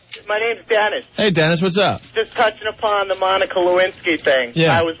it? My name's Dennis. Hey, Dennis, what's up? Just touching upon the Monica Lewinsky thing.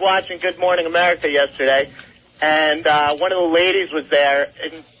 Yeah. I was watching Good Morning America yesterday, and one of the ladies was there,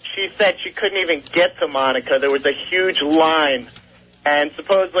 and she said she couldn't even get to Monica. There was a huge line, and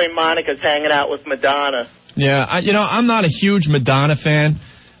supposedly Monica's hanging out with Madonna. Yeah, I'm not a huge Madonna fan.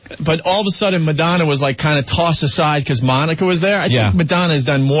 But all of a sudden, Madonna was kind of tossed aside because Monica was there. I think Madonna has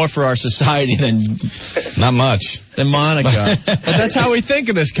done more for our society than not much than Monica. But that's how we think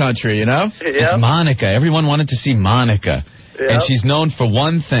in this country, you know. Yep. It's Monica. Everyone wanted to see Monica, and she's known for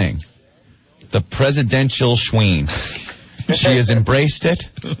one thing: the presidential schween. She has embraced it,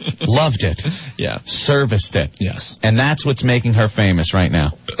 loved it, serviced it. Yes, and that's what's making her famous right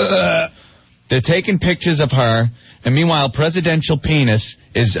now. They're taking pictures of her, and meanwhile, presidential penis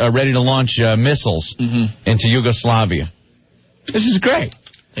is ready to launch missiles into Yugoslavia. This is great.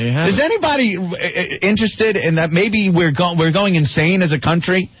 There you have Is anybody interested in that? Maybe we're going insane as a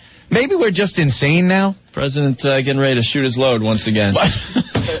country? Maybe we're just insane now? President getting ready to shoot his load once again.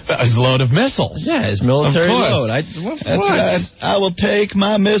 His load of missiles. Yeah, his military load. That's right. I will take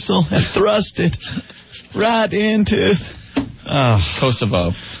my missile and thrust it right into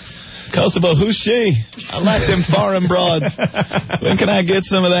Kosovo. Kosovo, who's she? I like them foreign broads. When can I get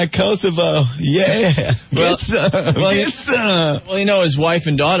some of that Kosovo? Yeah. Well, you know, his wife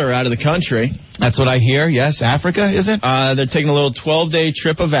and daughter are out of the country. That's what I hear. Yes, Africa, is it? They're taking a little 12-day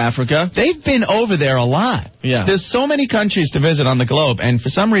trip of Africa. They've been over there a lot. Yeah. There's so many countries to visit on the globe, and for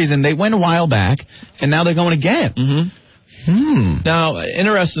some reason they went a while back, and now they're going again. Mm-hmm. Now,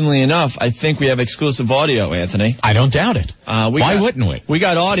 interestingly enough, I think we have exclusive audio, Anthony. I don't doubt it. Why wouldn't we? We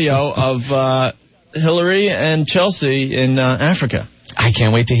got audio of Hillary and Chelsea in Africa. I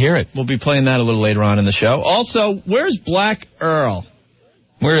can't wait to hear it. We'll be playing that a little later on in the show. Also, where's Black Earl?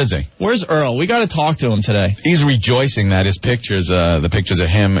 Where is he? Where's Earl? We got to talk to him today. He's rejoicing that his pictures, the pictures of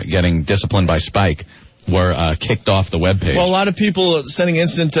him getting disciplined by Spike, were kicked off the webpage. Well, a lot of people sending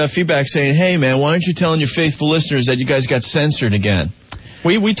instant feedback saying, hey, man, why aren't you telling your faithful listeners that you guys got censored again?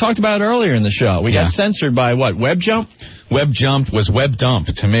 We talked about it earlier in the show. We got censored by what, WebJump? WebJump was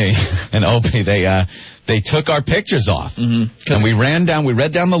WebDump to me. And Opie, they took our pictures off. Mm-hmm. And we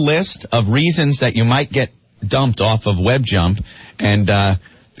read down the list of reasons that you might get dumped off of WebJump. And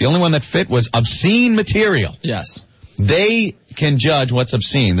the only one that fit was obscene material. Yes. They can judge what's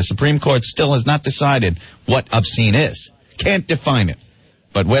obscene. The Supreme Court still has not decided what obscene is. Can't define it.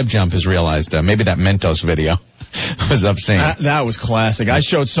 But WebJump has realized maybe that Mentos video. was obscene. That was classic. I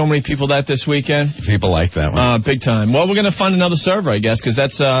showed so many people that this weekend. People like that one. Big time. Well, we're going to find another server, I guess, because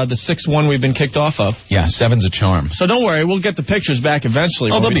that's the 6th one we've been kicked off of. Yeah, 7's a charm. So don't worry, we'll get the pictures back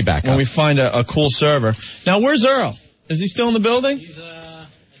eventually. Oh, they'll be back when we find a cool server. Now, where's Earl? Is he still in the building? I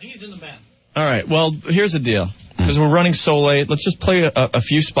think he's in the band. All right, well, here's the deal. Because we're running so late, let's just play a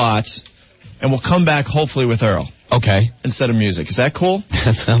few spots, and we'll come back hopefully with Earl. Okay. Instead of music. Is that cool?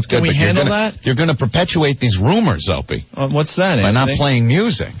 That sounds good. Can we handle that? You're going to perpetuate these rumors, Opie. What's that, By Anthony? not playing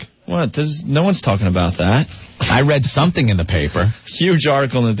music. What? No one's talking about that. I read something in the paper. Huge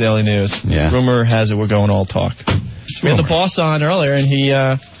article in the Daily News. Yeah. Rumor has it we're going all talk. We had the boss on earlier, and he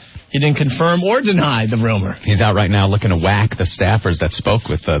didn't confirm or deny the rumor. He's out right now looking to whack the staffers that spoke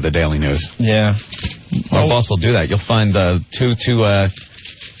with the Daily News. Yeah. Our boss will do that. You'll find two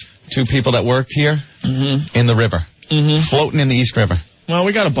people that worked here in the river, floating in the East River. Well,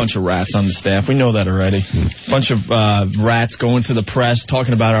 we got a bunch of rats on the staff. We know that already. Bunch of rats going to the press,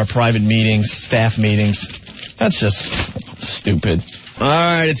 talking about our private meetings, staff meetings. That's just stupid. All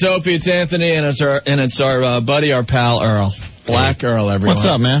right, it's Opie, it's Anthony, and it's our buddy, our pal, Earl. Black Earl, everyone. What's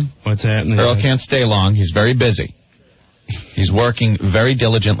up, man? What's happening? Earl can't stay long. He's very busy. He's working very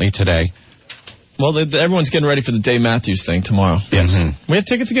diligently today. Well, everyone's getting ready for the Dave Matthews thing tomorrow. Yes. We have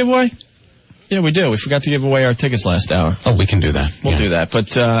tickets to give away? Yeah, we do. We forgot to give away our tickets last hour. Oh, we can do that. We'll do that.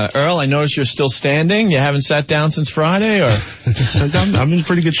 But, Earl, I notice you're still standing. You haven't sat down since Friday, or? I'm in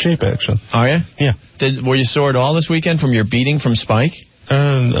pretty good shape, actually. Are you? Yeah. Were you sore at all this weekend from your beating from Spike?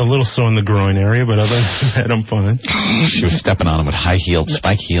 A little sore in the groin area, but other than that, I'm fine. She was stepping on him with high-heeled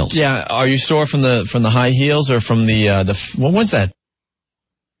Spike heels. Yeah. Are you sore from the high heels or from the what was that?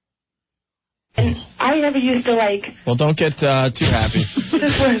 And I never used to like... Well, don't get too happy.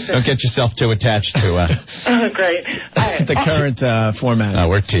 Don't get yourself too attached to Oh, great. the current format. No,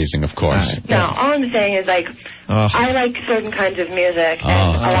 we're teasing, of course. No, all I'm saying is, like, I like certain kinds of music.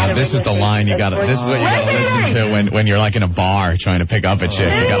 And a lot of this is the line you got to... This is what you got to listen to when you're, like, in a bar trying to pick up a chick.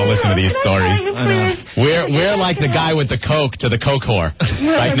 You got to listen to these stories. We're like the guy with the Coke to the Coke whore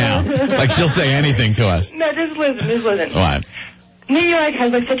right now. Like, she'll say anything to us. No, just listen. What? New York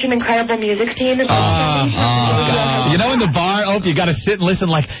has like such an incredible music scene. You know, in the bar, you got to sit and listen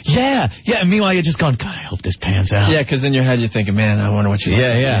like, yeah. And meanwhile, you're just going, God, I hope this pans out. Yeah, because in your head you're thinking, man, I wonder what you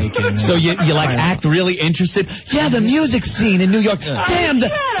like. So you like act really interested. Yeah, the music scene in New York. Damn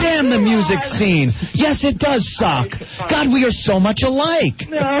the music scene. Yes, it does suck. God, we are so much alike.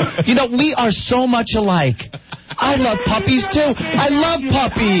 No. You know, we are so much alike. I love puppies, too. I love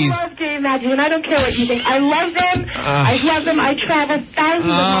puppies. I love Dave Matthews, and I don't care what you think. I love them. I love them. I travel thousands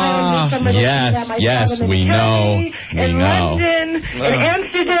of miles with somebody. Yes, we know. In London, in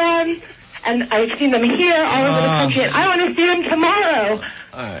Amsterdam, and I've seen them here all over the country, and I want to see them tomorrow.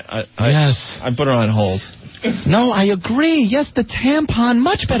 Yes. I put her on hold. No, I agree. Yes, the tampon,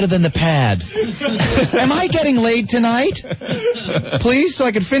 much better than the pad. Am I getting laid tonight? Please, so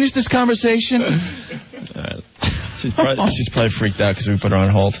I can finish this conversation? She's probably freaked out because we put her on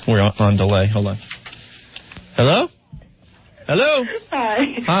hold. We're on delay. Hold on. Hello? Hello?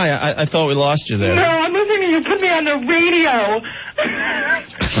 Hi. I thought we lost you there. No, I'm listening to you. Put me on the radio.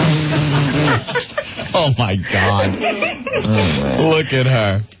 Oh, my God. Look at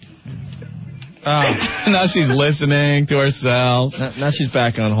her. Now she's listening to herself. Now she's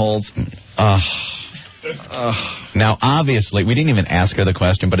back on hold. Now, obviously, we didn't even ask her the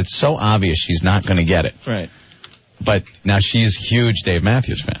question, but it's so obvious she's not going to get it. Right. But now she's a huge Dave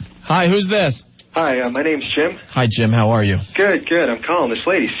Matthews fan. Hi, who's this? Hi, my name's Jim. Hi, Jim. How are you? Good. I'm calling. This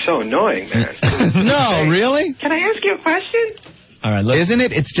lady's so annoying, man. No, really? Can I ask you a question? All right, isn't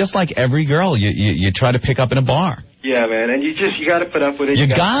it? It's just like every girl you try to pick up in a bar. Yeah, man, and you got to put up with it. You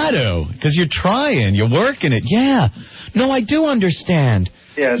got to, because you're trying, you're working it. Yeah. No, I do understand.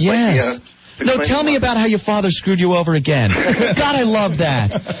 Yeah, it's yes. No, tell me about how your father screwed you over again. God, I love that.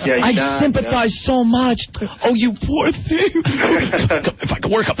 Yeah, I sympathize so much. Oh, you poor thing. If I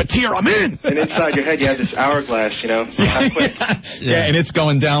could work up a tear, I'm in. And inside your head, you have this hourglass, you know. Yeah, and it's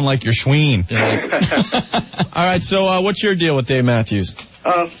going down like your schween. All right, so what's your deal with Dave Matthews?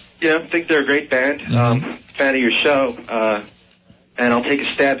 I think they're a great band. Fan of your show. And I'll take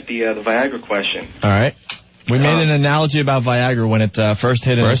a stab at the Viagra question. All right. We made an analogy about Viagra when it first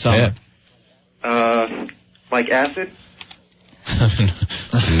hit in the summer. Like acid?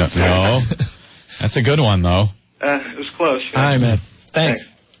 No. That's a good one, though. It was close. All right, man. Thanks.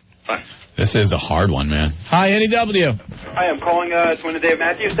 Bye. This is a hard one, man. Hi, NEW. Hi, I'm calling to win the Dave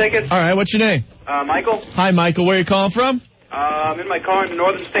Matthews tickets. All right, what's your name? Michael. Hi, Michael. Where are you calling from? I'm in my car in the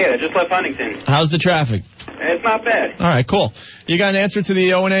northern state. I just left Huntington. How's the traffic? It's not bad. All right, cool. You got an answer to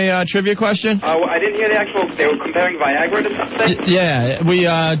the O&A trivia question? I didn't hear the actual. They were comparing Viagra to something. Yeah, we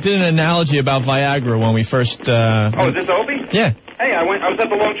did an analogy about Viagra when we first. Oh, is this Opie? Yeah. Hey, I was at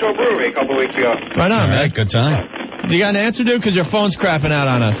the Lone Shore Brewery a couple of weeks ago. Right on, man. Good time. You got an answer, dude? Because your phone's crapping out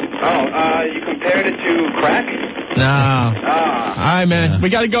on us. Oh, you compared it to crack? No. All right, man. We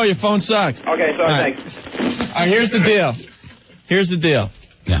got to go. Your phone sucks. Okay, so thanks. All right, here's the deal.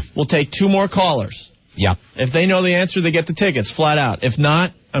 Yeah. We'll take 2 more callers. Yeah. If they know the answer, they get the tickets, flat out. If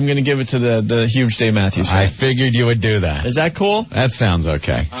not, I'm going to give it to the huge Dave Matthews fan. I figured you would do that. Is that cool? That sounds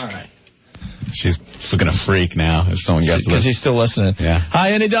okay. All right. She's going to freak now if someone gets Because she's still listening. Yeah.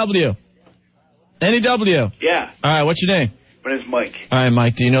 Hi, NEW. NEW. Yeah. All right, what's your name? My name's Mike. All right,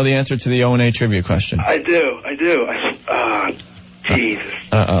 Mike, do you know the answer to the O&A trivia question? I do. Jesus.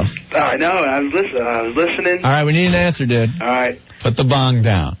 Uh-oh. I know. I was listening. All right, we need an answer, dude. All right. Put the bong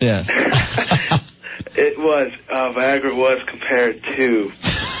down. Yeah. It was, Viagra was compared to...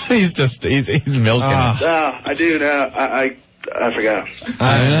 he's milking it. I do now. I forgot.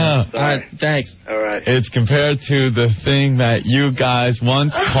 I know. All right, thanks. All right. It's compared to the thing that you guys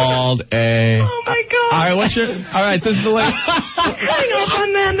once called a... Oh, my God. All right, this is the last... Hang up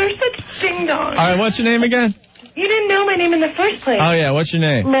on them. They're such ding-dongs. All right, what's your name again? You didn't know my name in the first place. Oh, yeah, what's your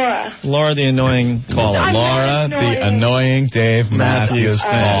name? Laura. Laura, the annoying caller. I'm Laura, not the annoying Dave Matthews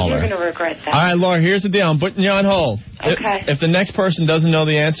You're caller. going to regret that. All right, Laura, here's the deal. I'm putting you on hold. Okay. If the next person doesn't know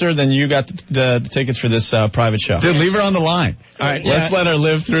the answer, then you got the tickets for this private show. Dude, leave her on the line. All right, Let's let her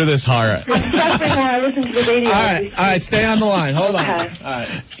live through this horror. Especially when I listen to the radio. All right, stay on the line. Hold on. Okay. All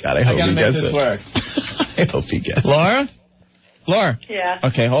right. God, I hope gotta he make gets this it. work. I hope he gets it. Laura?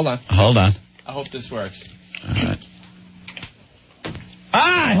 Yeah. Okay, hold on. Hold on. I hope this works. All right.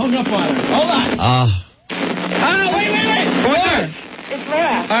 I hung up on her. Hold on. Wait. Laura. It's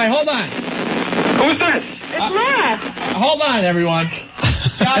Laura. All right, hold on. Who's this? It's Laura. Hold on, everyone.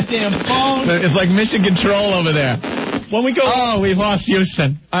 Goddamn phone. It's like mission control over there. When we go... Oh, we lost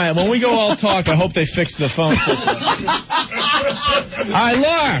Houston. All right, when we go all talk, I hope they fix the phone system. All right,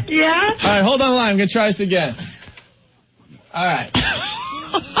 Laura. Yeah? All right, hold on the line. I'm going to try this again. All right.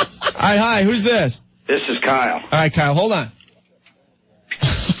 All right, hi, who's this? This is Kyle. All right, Kyle, hold on.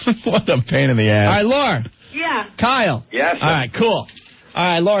 What a pain in the ass. All right, Laura. Yeah. Kyle. Yes. All right, cool. All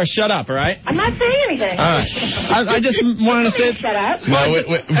right, Laura, shut up, all right? I'm not saying anything. All right. I just wanted to say... Shut up. No,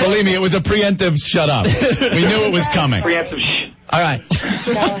 believe me, it was a preemptive shut up. We knew it was coming. Preemptive All right.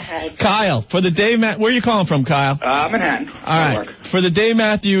 Go ahead. Kyle, for the Dave Where are you calling from, Kyle? Manhattan. All right. For the Dave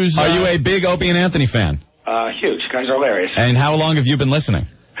Matthews... Are you a big Opie and Anthony fan? Huge. Guys are hilarious. And how long have you been listening?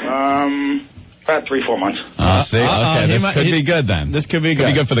 About 3-4 months. See? Okay, this could be good then. This could be good.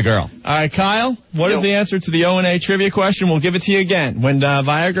 Could be good for the girl. All right, Kyle, what is the answer to the O&A trivia question? We'll give it to you again. When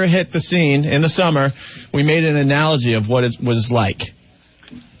Viagra hit the scene in the summer, we made an analogy of what it was like.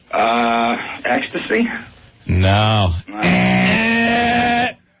 Ecstasy? No.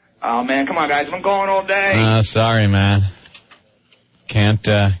 Oh, man, come on, guys. I've been going all day. Sorry, man. Can't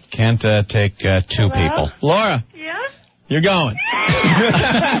take 2 people. Laura. Yeah? You're going.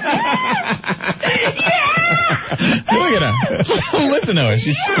 Look at her. Listen to her.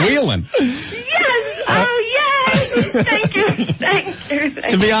 She's squealing. Yes. Oh, yes. Thank you.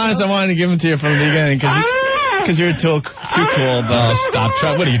 To be honest, I wanted to give them to you from the beginning because you're too cool. But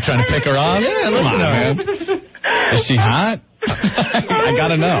stop. What are you trying to pick her off? Yeah, listen to her. Is she hot? I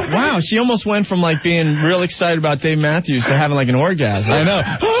gotta know. Wow, she almost went from like being real excited about Dave Matthews to having like an orgasm. I know.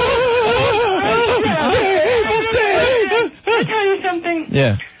 Can I tell you something?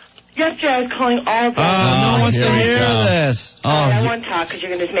 Yeah. Yesterday I was calling all day. No one wants to hear this. I won't talk because you're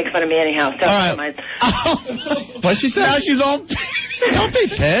going to just make fun of me anyhow. So all right. What'd she say? Now she's all... Don't be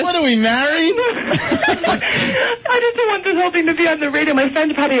pissed. What, are we married? I just don't want this whole thing to be on the radio. My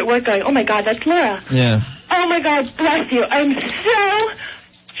friend's probably at work going, oh, my God, that's Laura. Yeah. Oh, my God, bless you. I'm so...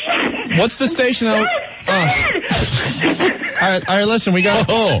 What's the station? All right, listen, we got...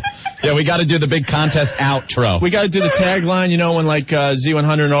 Yeah, we got to do the big contest outro. We got to do the tagline, you know, when like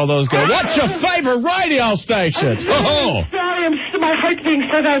Z100 and all those go, what's your favorite radio station? Sorry, my heart's being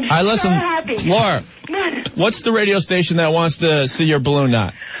so good. I'm listen, so happy. Laura, what's the radio station that wants to see your balloon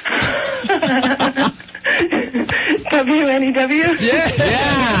knot? WNEW?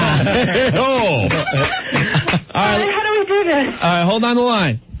 Yeah. All right, how do we do this? All right, hold on the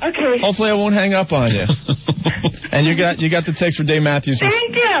line. Okay. Hopefully I won't hang up on you. And you got the text for Dave Matthews.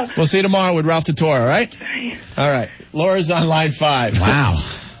 Thank you. We'll see you tomorrow with Ralph Totoro, all right? All right. Laura's on line 5. Wow.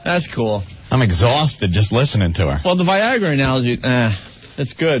 That's cool. I'm exhausted just listening to her. Well, the Viagra analogy,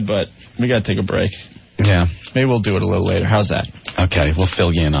 it's good, but we got to take a break. Yeah. Maybe we'll do it a little later. How's that? Okay, we'll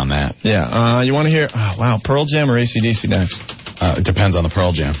fill you in on that. Yeah. You want to hear? Oh, wow, Pearl Jam or AC/DC next? It depends on the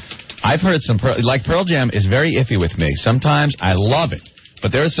Pearl Jam. I've heard some Pearl Jam is very iffy with me. Sometimes I love it,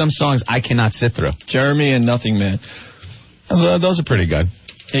 but there are some songs I cannot sit through. Jeremy and Nothing Man. Those are pretty good.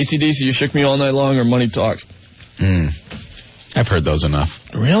 AC/DC, You Shook Me All Night Long, or Money Talks? I've heard those enough.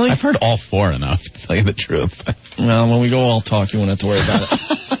 Really? I've heard all four enough, to tell you the truth. Well, when we go all talk, you won't have to worry about it.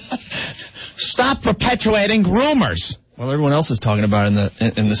 Stop perpetuating rumors. Well, everyone else is talking about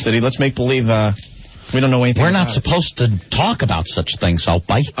it in the city. Let's make believe we don't know anything. We're not supposed to talk about such things,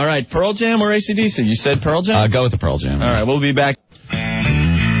 Opie. All right, Pearl Jam or AC/DC? You said Pearl Jam? Go with the Pearl Jam. All right, we'll be back. All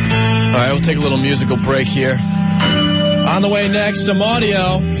right, we'll take a little musical break here. On the way next, some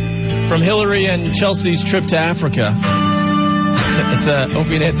audio from Hillary and Chelsea's trip to Africa. It's a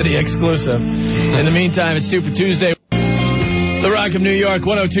Opie and Anthony exclusive. In the meantime, it's 2 for Tuesday. The Rock of New York,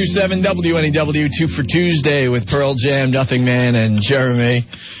 102.7 WNEW, 2 for Tuesday with Pearl Jam, Nothing Man, and Jeremy.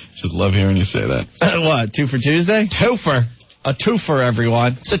 Just love hearing you say that. What, 2 for Tuesday? Twofer. A twofer,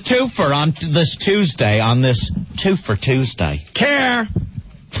 everyone. It's a twofer on this Tuesday, on this 2 for Tuesday. Care!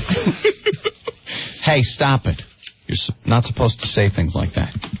 Hey, stop it. You're not supposed to say things like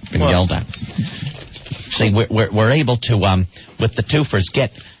that. You've been yelled at. See, we're able to, with the twofers,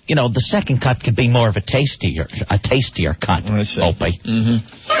 get, the second cut could be more of a tastier cut, Opie.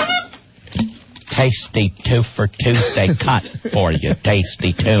 Tasty 2 for Tuesday cut for you.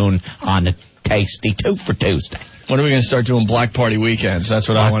 Tasty tune on a tasty 2 for Tuesday. When are we going to start doing Black Party weekends? That's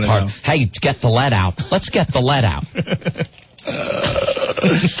what I want to know. Hey, get the lead out. Let's get the lead out.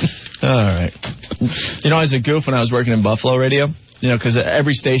 All right. As a goof, when I was working in Buffalo radio, because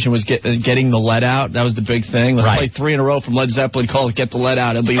every station was getting the lead out. That was the big thing. Let's play 3 in a row from Led Zeppelin, call it Get the Lead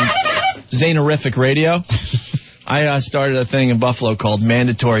Out. It'll be Zanerific Radio. I started a thing in Buffalo called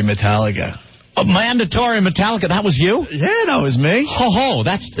Mandatory Metallica. Mandatory Metallica, that was you? Yeah, that was me. Ho,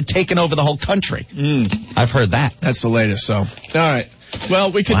 that's taken over the whole country. I've heard that. That's the latest, so. All right.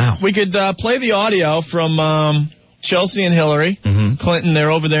 Well, we could play the audio from Chelsea and Hillary Clinton.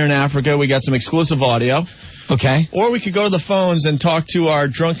 They're over there in Africa. We got some exclusive audio. Okay. Or we could go to the phones and talk to our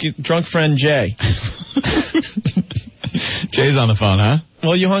drunk friend Jay. Jay's on the phone, huh?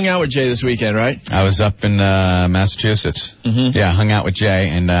 Well, you hung out with Jay this weekend, right? I was up in Massachusetts. Yeah, hung out with Jay,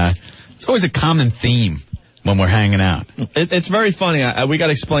 and it's always a common theme when we're hanging out. It's very funny. We got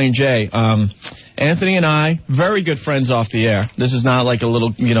to explain Jay. Anthony and I, very good friends off the air. This is not like a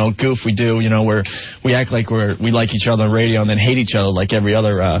little, goof we do, where we act like we like each other on radio and then hate each other like every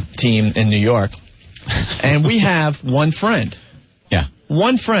other team in New York. And we have one friend. Yeah.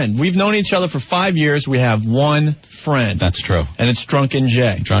 One friend. We've known each other for 5 years. We have one friend. That's true. And it's Drunken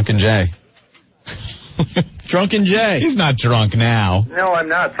Jay. Drunken Jay. Drunken Jay. He's not drunk now. No, I'm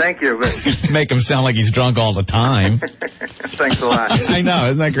not. Thank you. Make him sound like he's drunk all the time. Thanks a lot. I know.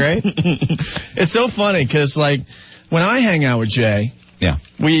 Isn't that great? It's so funny because, when I hang out with Jay, yeah,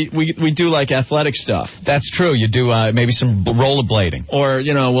 we do, athletic stuff. That's true. You do maybe some rollerblading. Or,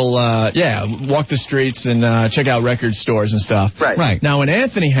 we'll, walk the streets and check out record stores and stuff. Right. Now, when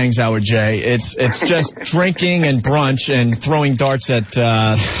Anthony hangs out with Jay, it's just drinking and brunch and throwing darts at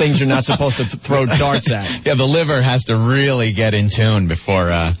things you're not supposed to throw darts at. Yeah, the liver has to really get in tune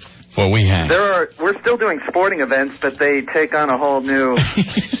before we hang. We're still doing sporting events, but they take on a whole new...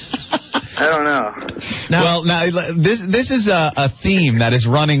 I don't know. Now this is a theme that is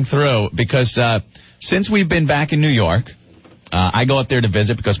running through because since we've been back in New York, I go up there to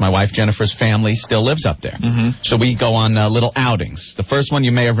visit because my wife Jennifer's family still lives up there. So we go on little outings. The first one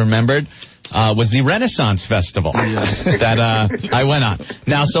you may have remembered was the Renaissance Festival that I went on.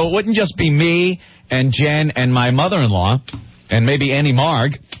 Now, so it wouldn't just be me and Jen and my mother-in-law and maybe Annie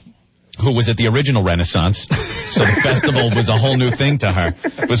Marg, who was at the original Renaissance, so the festival was a whole new thing to her.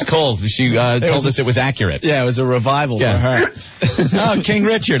 It was cool. She told us it was accurate. Yeah, it was a revival for her. Oh, King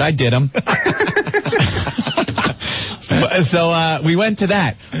Richard, I did him. So we went to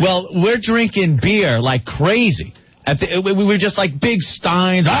that. Well, we're drinking beer like crazy. We were just like big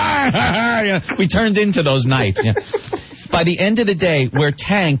steins. We turned into those nights. By the end of the day, we're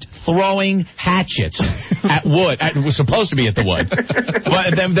tanked throwing hatchets at wood. It was supposed to be at the wood.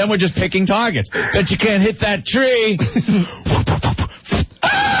 But then we're just picking targets. Bet you can't hit that tree.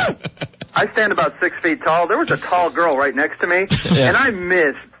 I stand about 6 feet tall. There was a tall girl right next to me, and I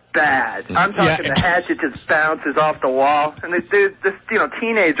missed bad. I'm talking the hatchet just bounces off the wall. And this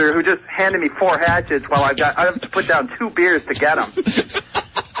teenager who just handed me 4 hatchets while I have to put down 2 beers to get them.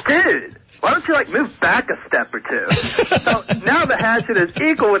 Dude. Why don't you, move back a step or 2? So now the hatchet is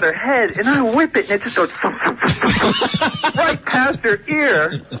equal with her head, and I whip it, and it just goes right past her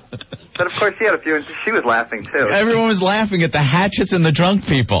ear. But of course, she had a few, and she was laughing too. Everyone was laughing at the hatchets and the drunk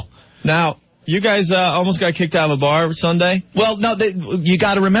people. Now, you guys almost got kicked out of a bar Sunday? Well, no, you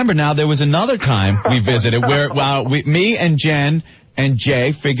got to remember now, there was another time we visited where me and Jen and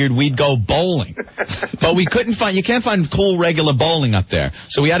Jay figured we'd go bowling. But we couldn't find, you can't find cool regular bowling up there.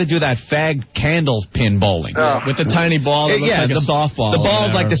 So we had to do that fag candle pin bowling. With the tiny ball that looks like a softball. The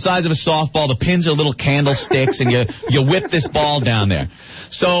ball's like the size of a softball. The pins are little candlesticks, and you whip this ball down there.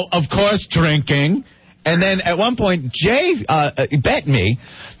 So, of course, drinking. And then at one point, Jay bet me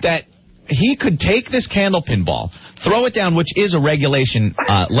that he could take this candle pin ball, throw it down, which is a regulation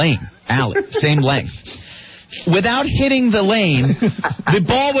alley, same length. Without hitting the lane, the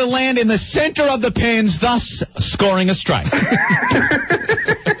ball will land in the center of the pins, thus scoring a strike.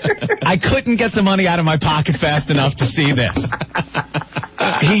 I couldn't get the money out of my pocket fast enough to see this.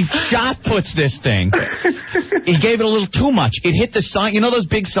 He shot puts this thing. He gave it a little too much. It hit the sign. You know those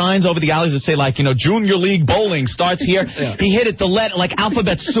big signs over the alleys that say, like, Junior League Bowling starts here? Yeah. He hit it like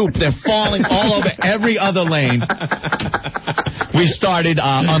alphabet soup. They're falling all over every other lane. We started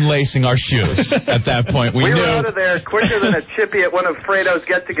unlacing our shoes at that point. We knew. Were out of there quicker than a chippy at one of Fredo's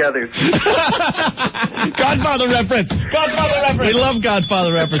get-togethers. Godfather reference. Godfather reference. We love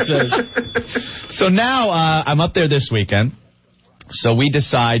Godfather references. So now I'm up there this weekend. So we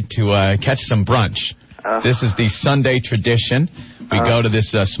decide to catch some brunch. This is the Sunday tradition. We go to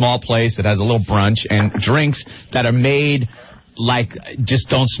this small place that has a little brunch and drinks that are made like just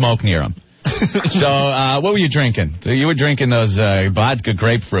don't smoke near them. So what were you drinking? You were drinking those vodka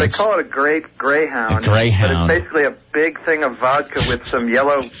grapefruits. They call it a Greyhound. A Greyhound. But it's basically a big thing of vodka with some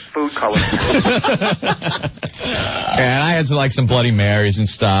yellow food coloring. And I had some Bloody Marys and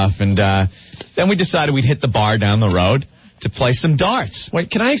stuff. And then we decided we'd hit the bar down the road to play some darts. Wait,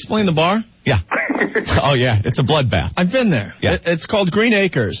 can I explain the bar? Yeah. Oh, yeah. It's a bloodbath. I've been there. Yeah. It's called Green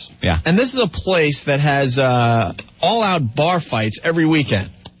Acres. Yeah. And this is a place that has all-out bar fights every weekend.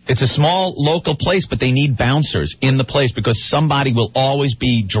 It's a small local place, but they need bouncers in the place because somebody will always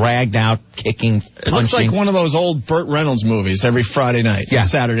be dragged out, kicking, punching. It looks like one of those old Burt Reynolds movies every Friday night,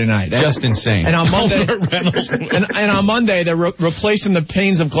 Saturday night. Just insane. And on Monday, and on Monday they're replacing the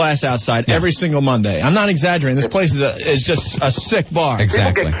panes of glass outside every single Monday. I'm not exaggerating. This place is just a sick bar.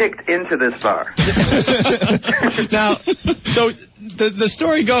 Exactly. People get kicked into this bar. Now, so the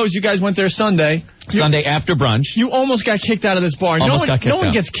story goes, you guys went there Sunday after brunch. You almost got kicked out of this bar. No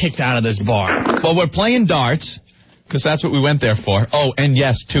one gets kicked out of this bar. Well, we're playing darts, because that's what we went there for. Oh, and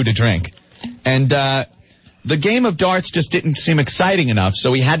yes, 2 to drink. And the game of darts just didn't seem exciting enough, so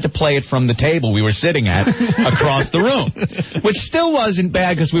we had to play it from the table we were sitting at across the room, which still wasn't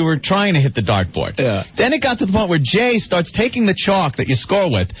bad because we were trying to hit the dartboard. Yeah. Then it got to the point where Jay starts taking the chalk that you score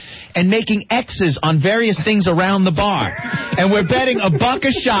with and making X's on various things around the bar. And we're betting $1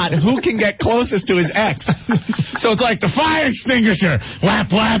 a shot who can get closest to his X. So it's like the fire extinguisher.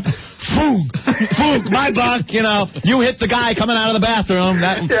 Whap, whap. Foog, foog, my buck, you hit the guy coming out of the bathroom.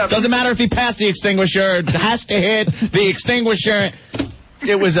 That doesn't matter if he passed the extinguisher. It has to hit the extinguisher.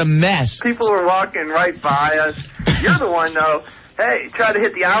 It was a mess. People were walking right by us. You're the one, though. Hey, try to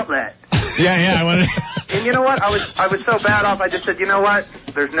hit the outlet. Yeah, I wanted. And you know what? I was so bad off. I just said, you know what?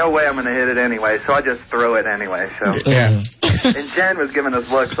 There's no way I'm going to hit it anyway. So I just threw it anyway. So yeah. And Jen was giving us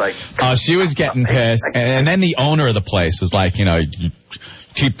looks like. Oh, she was getting pissed. And then the owner of the place was like,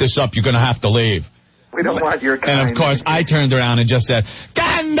 keep this up, you're going to have to leave. We don't want your kind. And, of course, I turned around and just said,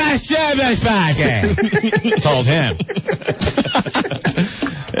 told him.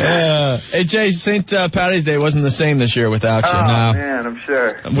 Hey, Jay, St. Patty's Day wasn't the same this year without you. Oh, no. man, I'm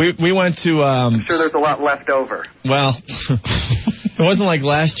sure. We went to... I'm sure there's a lot left over. Well... It wasn't like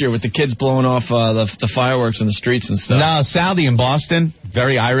last year with the kids blowing off the fireworks in the streets and stuff. No, Southie in Boston,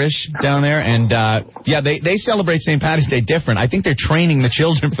 very Irish down there. And, they celebrate St. Patty's Day different. I think they're training the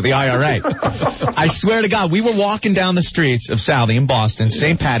children for the IRA. I swear to God, we were walking down the streets of Southie in Boston,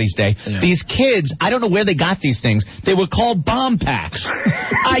 St. Patty's Day. Yeah. These kids, I don't know where they got these things. They were called bomb packs.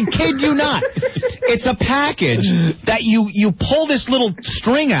 I kid you not. It's a package that you pull this little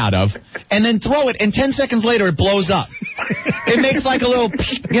string out of and then throw it, and 10 seconds later it blows up. It makes like a little,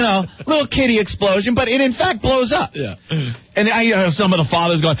 little kitty explosion, but it in fact blows up. Yeah. And I hear some of the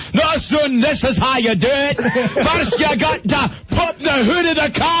fathers going, "No, son, this is how you do it. First you got to put the hood of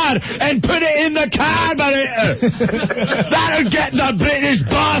the car and put it in the carburetor. That'll get the British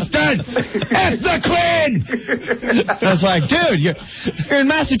bastard. F the Queen." I was like, dude, you're in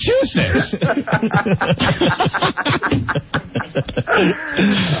Massachusetts.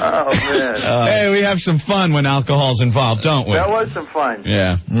 Oh, man. Hey, we have some fun when alcohol's involved, don't we? That was some fun.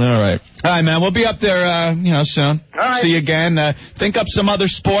 Yeah. All right. All right, man. We'll be up there, soon. All right. See you again. Think up some other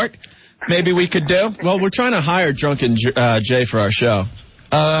sport maybe we could do? Well, we're trying to hire Drunken Jay for our show.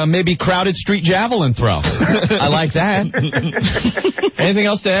 Maybe crowded street javelin throw. I like that. Anything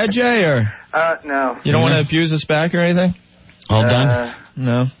else to add, Jay? Or No. you don't want to abuse us back or anything? All done?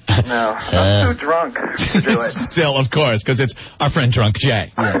 No. No. I'm too drunk to do it. Still, of course, because it's our friend Drunk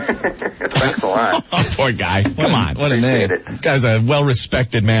Jay. Thanks a lot. Oh, poor guy. Come on. What a name. Guy's a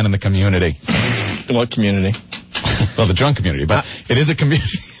well-respected man in the community. What community? Well, the drunk community, but it is a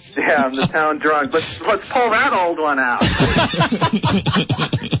community. Yeah, I'm the town drunk. Let's pull that old one out.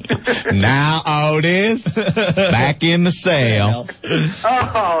 Now, Otis, back in the sale.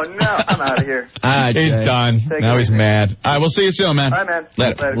 Oh, no. I'm out of here. All right, he's done. Now he's mad. All right, we'll see you soon, man. Bye, man.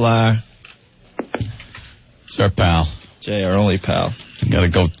 Later. It's our pal. Jay, our only pal. Got to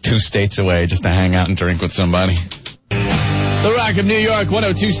go 2 states away just to hang out and drink with somebody. The Rock of New York,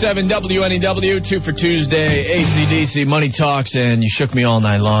 102.7 WNEW, 2 for Tuesday, AC/DC, Money Talks, and you shook me all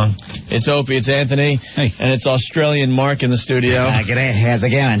night long. It's Opie, it's Anthony, and it's Australian Mark in the studio. Good day. How's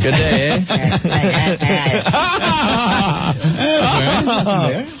it going? Good day, eh?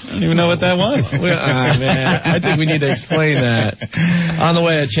 I don't even know what that was. Man, I think we need to explain that. On the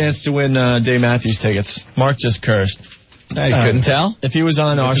way, a chance to win Dave Matthews tickets. Mark just cursed. I couldn't tell. If he was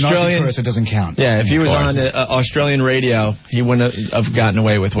on Australian, it doesn't count. Yeah, if he was on Australian radio, he wouldn't have gotten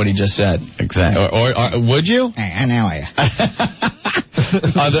away with what he just said. Exactly. Or would you? Now I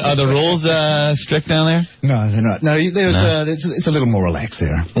Are the rules strict down there? No, they're not. No, it's a little more relaxed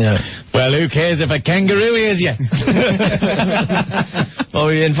there. Yeah. Well, who cares if a kangaroo is you? Well,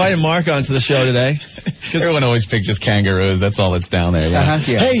 we invited Mark onto the show today. Everyone always pictures kangaroos. That's all that's down there. Yeah.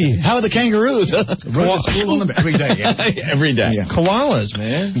 Yeah. Hey, how are the kangaroos? Every day. Yeah. Every day. Yeah. Koalas,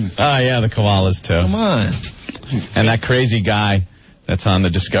 man. Oh, yeah, the koalas, too. Come on. And that crazy guy that's on the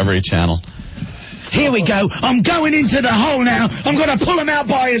Discovery Channel. Here we go. I'm going into the hole now. I'm going to pull him out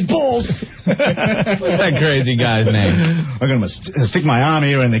by his balls. What's that crazy guy's name? I'm going to stick my arm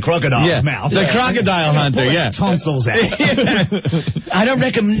here in the crocodile's mouth. The crocodile hunter, pull his tonsils out. I don't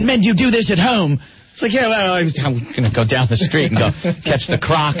recommend you do this at home. It's like, I'm going to go down the street and go catch the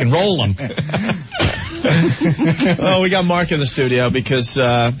croc and roll him. Oh, we got Mark in the studio because...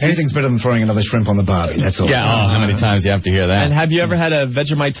 anything's better than throwing another shrimp on the barbie, that's all. Yeah, how many times do you have to hear that? And have you ever had a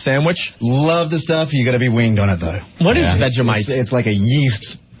Vegemite sandwich? Love the stuff. You got to be winged on it, though. What is Vegemite? It's like a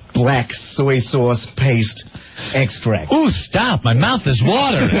yeast, black soy sauce paste extract. Ooh, stop. My mouth is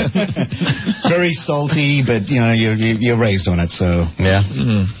watering. Very salty, but, you're raised on it, so... Yeah.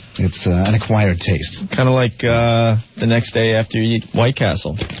 Mm-hmm. It's an acquired taste. Kind of like the next day after you eat White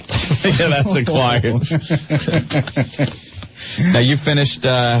Castle. Yeah, that's acquired. Now, you finished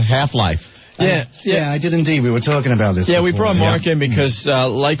Half-Life. Yeah, I did indeed. We were talking about this before. We brought Mark in because,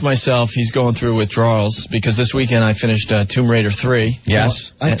 like myself, he's going through withdrawals because this weekend I finished Tomb Raider 3.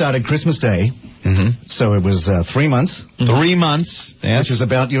 Yes. I started Christmas Day, so it was 3 months. 3 months. Yes. Which is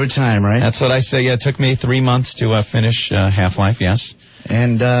about your time, right? That's what I say. Yeah, it took me 3 months to finish Half-Life, yes.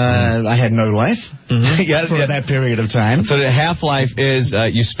 And I had no life for that period of time. So the Half-Life is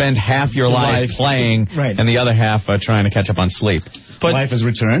you spend half your life playing and the other half trying to catch up on sleep. But life has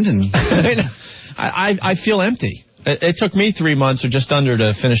returned, and I feel empty. It took me 3 months or just under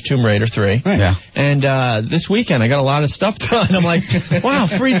to finish Tomb Raider 3. Right. Yeah. And this weekend I got a lot of stuff done. I'm like, wow,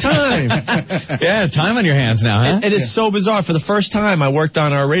 free time. Yeah, time on your hands now, huh? It is so bizarre. For the first time, I worked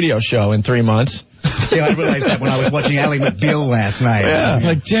on our radio show in 3 months. Yeah, I realized that when I was watching Ally McBeal last night. Yeah.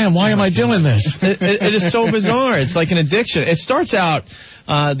 Like, damn, why am I doing this? It is so bizarre. It's like an addiction. It starts out,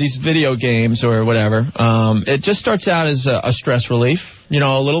 these video games or whatever, it just starts out as a stress relief.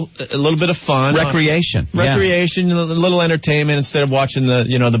 A little bit of fun. Recreation. A little entertainment instead of watching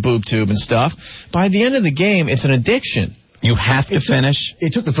the boob tube and stuff. By the end of the game, it's an addiction. You have to finish.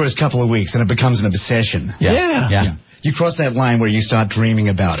 It took the first couple of weeks, and it becomes an obsession. Yeah. You cross that line where you start dreaming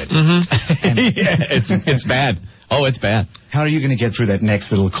about it. Yeah, it's bad. Oh, it's bad. How are you going to get through that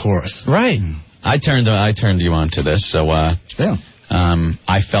next little chorus? Right. I turned you on to this, so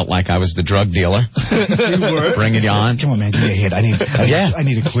I felt like I was the drug dealer. You were? Bring it on. Come on, man, give me a hit. I need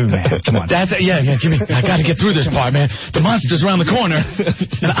a clue, man. Come on. That's it. Yeah, give me. I got to get through this part, man. The monster's around the corner,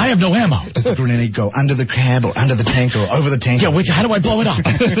 and I have no ammo. Does the grenade go under the cab or under the tank or over the tank? Yeah, how do I blow it up?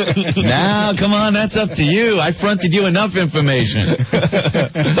 Now, come on, that's up to you. I fronted you enough information.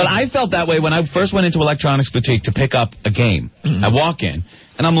 But I felt that way when I first went into Electronics Boutique to pick up a game. I walk in,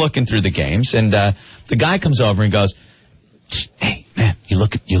 and I'm looking through the games, and the guy comes over and goes, "Hey, man, you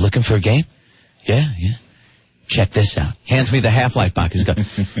looking for a game?" Yeah. Check this out. Hands me the Half-Life box. He goes,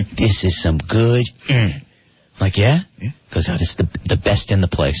 "This is some good." Like, yeah? Goes, "Oh, this is the best in the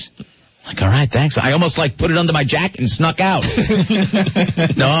place." Like, all right, thanks. I almost put it under my jacket and snuck out.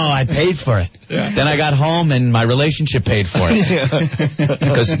 No, I paid for it. Yeah. Then I got home and my relationship paid for it.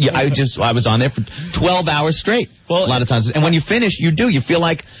 Because I was on there for 12 hours straight. Well, a lot of times. And when you finish, you feel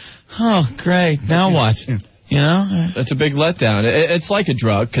like, oh, great, now what? Yeah. You know? It's a big letdown. It's like a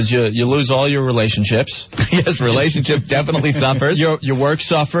drug because you lose all your relationships. Yes, relationship definitely suffers. Your work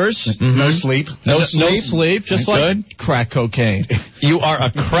suffers. Mm-hmm. No sleep. No sleep, just like crack cocaine. You are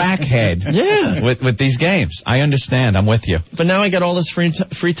a crackhead. Yeah. With these games. I understand. I'm with you. But now I got all this free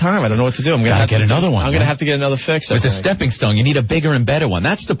time. I don't know what to do. I'm going to get another one. I'm going to have to get another fix. It's a stepping stone. You need a bigger and better one.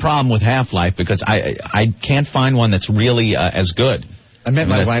 That's the problem with Half-Life because I can't find one that's really as good. I met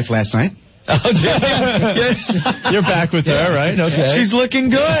my wife last night. Oh, yeah. You're back with her, right? Okay. She's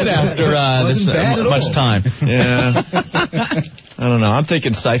looking good after this much time. Yeah. I don't know. I'm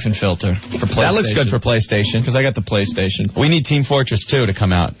thinking Siphon Filter for PlayStation. That looks good for PlayStation. Because I got the PlayStation. We need Team Fortress 2 to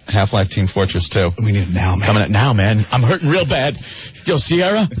come out. Half-Life Team Fortress 2. We need it now, man. Coming out now, man. I'm hurting real bad. Yo,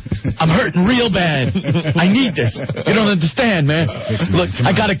 Sierra, I'm hurting real bad. I need this. You don't understand, man. Look,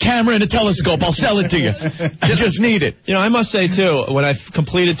 I got a camera and a telescope. I'll sell it to you. I just need it. You know, I must say, too, when I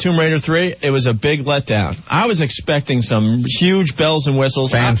completed Tomb Raider 3, it was a big letdown. I was expecting some huge bells and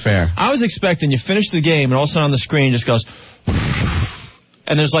whistles. Fanfare. I was expecting you finish the game and all of a sudden on the screen just goes...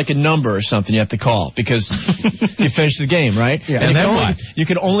 And there's like a number or something you have to call because you finished the game, right? Yeah. And then what? You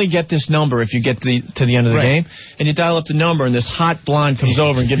can only get this number if you get to the end of the game. And you dial up the number, and this hot blonde comes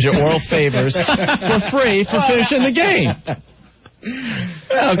over and gives you oral favors for free for finishing the game.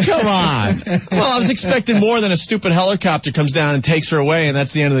 Oh, come on. Well, I was expecting more than a stupid helicopter comes down and takes her away, and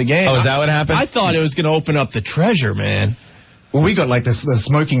that's the end of the game. Oh, is that what happened? I thought it was going to open up the treasure, man. Well, we got like the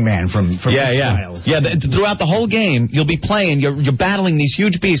smoking man from X-Files. Yeah. Throughout the whole game, you'll be playing, you're battling these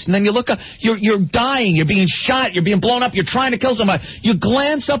huge beasts, and then you look up, you're dying, you're being shot, you're being blown up, you're trying to kill somebody. You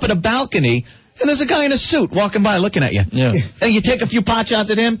glance up at a balcony, and there's a guy in a suit walking by looking at you. Yeah. And you take a few pot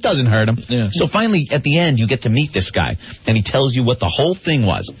shots at him, doesn't hurt him. Yeah. So finally, at the end, you get to meet this guy, and he tells you what the whole thing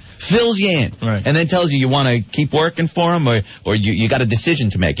was. Fills you in. Right. And then tells you want to keep working for him, or you got a decision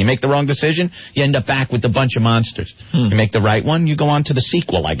to make. You make the wrong decision, you end up back with a bunch of monsters. You make the right one, you go on to the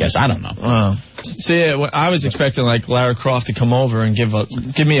sequel, I guess. I don't know. See, I was expecting like Lara Croft to come over and give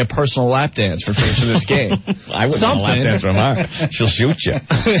me a personal lap dance for finishing this game. I wouldn't want a lap dance from her. She'll shoot you.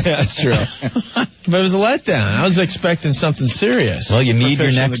 Yeah, that's true. But it was a letdown. I was expecting something serious. Well, you need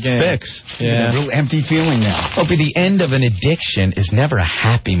your next fix. Yeah. A real empty feeling now. But the end of an addiction is never a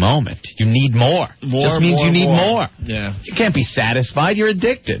happy moment. You need more. Just means you need more. Yeah. You can't be satisfied. You're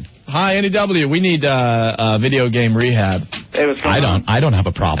addicted. Hi, NEW. We need video game rehab. Hey, what's going on? I don't have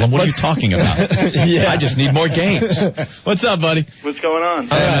a problem. What are you talking about? Yeah. I just need more games. What's up, buddy? What's going on?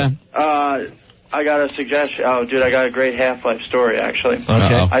 I got a suggestion. Oh, dude, I got a great Half-Life story, actually. Okay.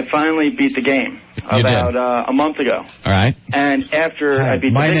 I finally beat the game about a month ago. All right. And after I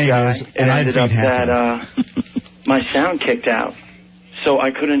beat the big guy, it ended up that my sound kicked out. So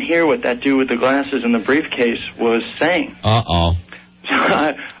I couldn't hear what that dude with the glasses and the briefcase was saying. Uh-oh. So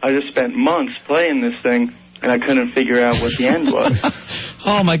I just spent months playing this thing, and I couldn't figure out what the end was.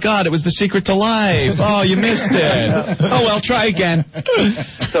 Oh, my God, it was the secret to life. Oh, you missed it. Oh, well, try again.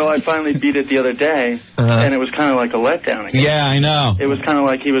 So I finally beat it the other day, and it was kind of like a letdown again. Yeah, I know. It was kind of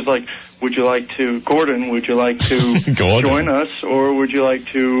like he was like, would you like to join us, or would you like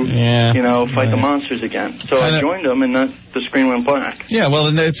to, fight the monsters again? So I joined him, and the screen went black. Yeah, well,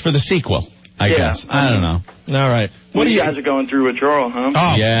 then it's for the sequel, I guess. I don't know. All right. What you guys are going through withdrawal, huh?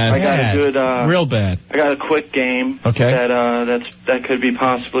 Oh, yeah. I got a good... real bad. I got a quick game that could be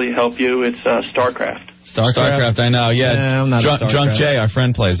possibly help you. It's StarCraft. StarCraft, I know, yeah. I'm not Drunk Jay, our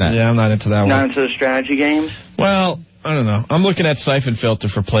friend, plays that. Yeah, I'm not into that one. Not into the strategy games? Well, I don't know. I'm looking at Siphon Filter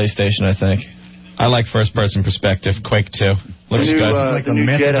for PlayStation, I think. I like first-person perspective. Quake 2. Looks good. Like the new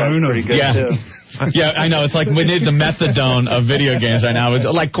Jedi pretty good, too. Yeah, I know. It's like we need the methadone of video games right now. It's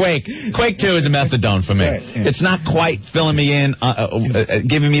like Quake. Quake 2 is a methadone for me. Right, yeah. It's not quite filling me in,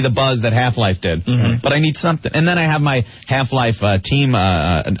 giving me the buzz that Half-Life did. But I need something. And then I have my Half-Life Team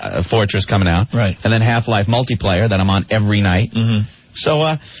Fortress coming out. Right. And then Half-Life multiplayer that I'm on every night. So,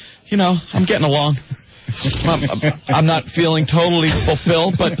 I'm getting along. I'm not feeling totally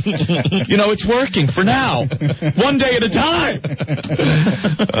fulfilled, but, it's working for now. One day at a time.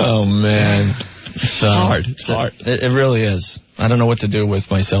 Oh, man. It's hard. It's hard. It really is. I don't know what to do with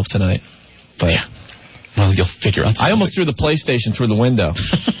myself tonight. But yeah. Well, you'll figure out something. I almost threw the PlayStation through the window.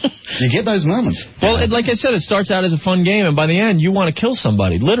 You get those moments. Well, like I said, it starts out as a fun game, and by the end, you want to kill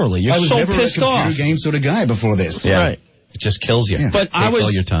somebody. Literally. You're so pissed off. I was never a computer game sort of guy before this. Yeah. Right. It just kills you. But I was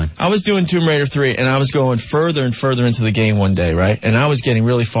all your time. I was doing Tomb Raider 3, and I was going further and further into the game one day, right? And I was getting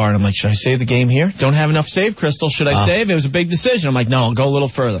really far, and I'm like, should I save the game here? Don't have enough save crystal. Should I save? It was a big decision. I'm like, no, I'll go a little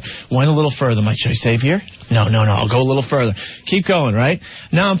further. Went a little further. I'm like, should I save here? No, I'll go a little further. Keep going, right?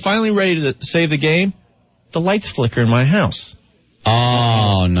 Now I'm finally ready to save the game. The lights flicker in my house.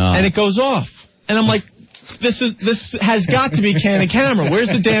 Oh, no. And it goes off. And I'm like, this has got to be Canon camera. Where's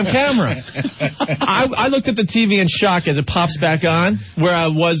the damn camera? I looked at the TV in shock as it pops back on, where I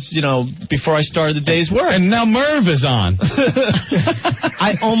was, before I started the day's work. And now Merv is on.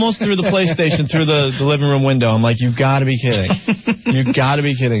 I almost threw the PlayStation through the living room window. I'm like, you've got to be kidding. You've got to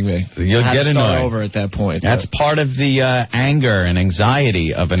be kidding me. You'll get annoyed. Over at that point. That's part of the anger and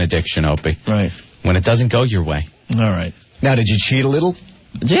anxiety of an addiction, Opie. Right. When it doesn't go your way. All right. Now, did you cheat a little?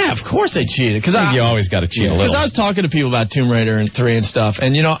 Yeah, of course they cheated. Cause you always got to cheat a little. Because I was talking to people about Tomb Raider 3 and stuff,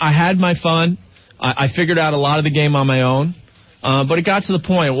 and, I had my fun. I figured out a lot of the game on my own. But it got to the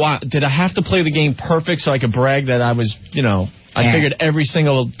point, did I have to play the game perfect so I could brag that I was, I figured every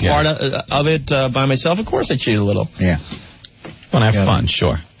single part of it by myself? Of course I cheated a little. Yeah. Want to have fun,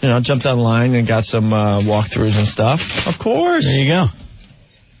 sure. Jumped online and got some walkthroughs and stuff. Of course. There you go.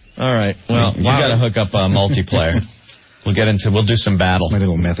 All right. Well, you got to hook up multiplayer. We'll do some battle. My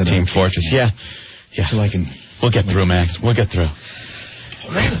little method. Team Fortress. Yeah. So I can. We'll get through, Max. We'll get through.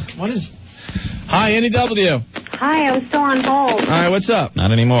 What is... Hi, NEW. Hi, I was still on hold. All right, what's up?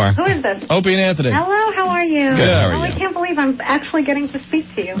 Not anymore. Who is this? Opie and Anthony. Hello, how are you? Good, how are you? I can't believe I'm actually getting to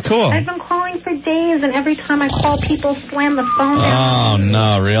speak to you. Cool. I've been calling for days, and every time I call, people slam the phone down. Oh,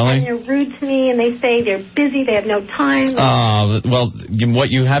 no, really? And they're rude to me, and they say they're busy, they have no time. Oh, well,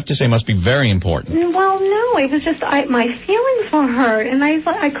 what you have to say must be very important. Well, no, it was just my feelings were hurt, and I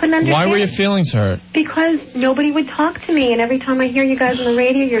couldn't understand. Why were your feelings hurt? Because nobody would talk to me, and every time I hear you guys on the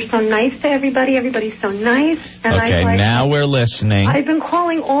radio, you're so nice to everybody. Everybody's so nice. And okay, now we're listening. I've been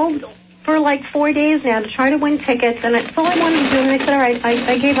calling for like 4 days now to try to win tickets, and that's all I wanted to do. And I said, all right,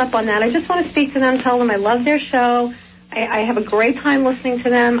 I gave up on that. I just want to speak to them, tell them I love their show. I have a great time listening to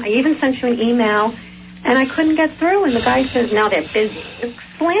them. I even sent you an email, and I couldn't get through. And the guy says, now they're busy. It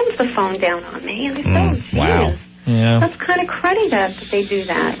slams the phone down on me. And I said, oh, wow. Yeah. That's kind of cruddy that they do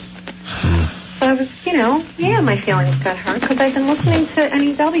that. So I was, my feelings got hurt because I've been listening to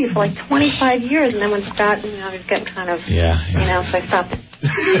NEW for like 25 years, and then when Scott, I was getting kind of, so I stopped.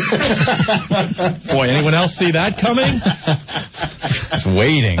 Boy, anyone else see that coming? Just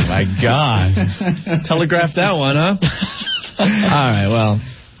waiting, my God. Telegraphed that one, huh? All right, well,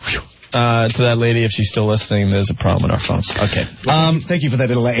 to that lady, if she's still listening, there's a problem with our phones. Okay. Thank you for that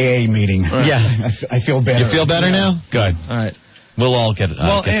little AA meeting. Right. Yeah. I feel better. You feel better now? Good. All right. We'll all get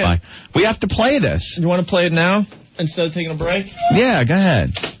by. We have to play this. You want to play it now instead of taking a break? Yeah, go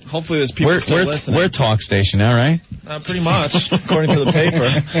ahead. Hopefully there's people still listening. We're talk station now, right? Pretty much, according to the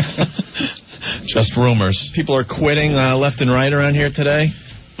paper. Just rumors. People are quitting left and right around here today.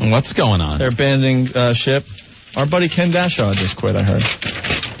 What's going on? They're abandoning ship. Our buddy Ken Dashaw just quit, I heard.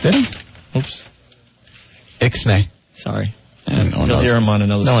 Did he? Oops. Ixnay. Sorry. You'll hear him on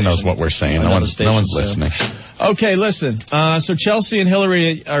another station. No one knows what we're saying. No one's listening. Okay, listen. So Chelsea and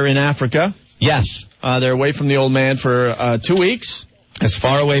Hillary are in Africa. Yes. They're away from the old man for 2 weeks. As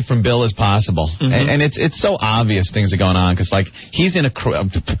far away from Bill as possible. Mm-hmm. And it's so obvious things are going on because, he's in a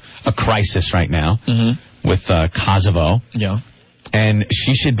crisis right now with Kosovo. Yeah. And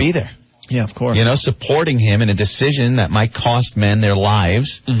she should be there. Yeah, of course. Supporting him in a decision that might cost men their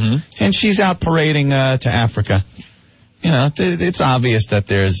lives. Mm-hmm. And she's out parading to Africa. It's obvious that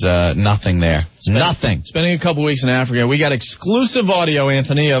there's nothing there. Nothing. Spending a couple weeks in Africa. We got exclusive audio,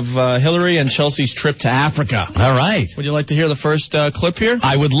 Anthony, of Hillary and Chelsea's trip to Africa. All right. Would you like to hear the first clip here?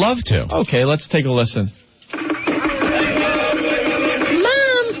 I would love to. Okay, let's take a listen. Mom,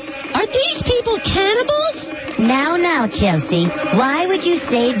 are these people cannibals? Now, Chelsea. Why would you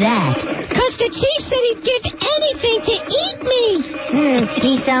say that? Because the chief said he'd give anything to eat me.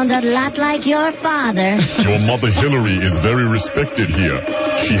 He sounds a lot like your father. Your mother Hillary is very respected here.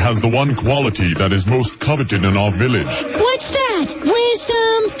 She has the one quality that is most coveted in our village. What's that?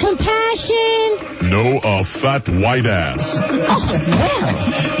 Wisdom? Compassion? No, a fat white ass. Oh,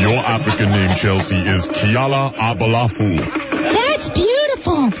 well. Your African name, Chelsea, is Kiala Abalafu. That's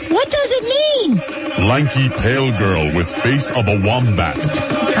beautiful. What does it mean? Lanky, pale girl with face of a wombat.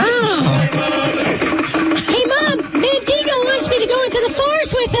 Oh. Hey, Mom, Mandingo wants me to go into the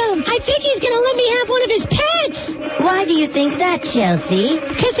forest with him. I think he's going to let me have one of his pets. Why do you think that, Chelsea?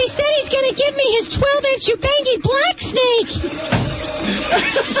 Because he said he's going to give me his 12-inch Ubangi black snake.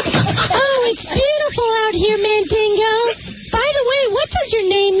 Oh, it's beautiful out here, Mandingo. By the way, what does your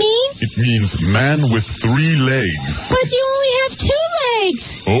name mean? It means man with 3 legs. But you only have 2 legs.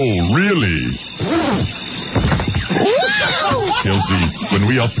 Oh, really? Wow! Chelsea, when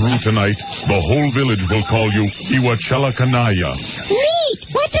we are through tonight, the whole village will call you Iwachalakanaya. Neat!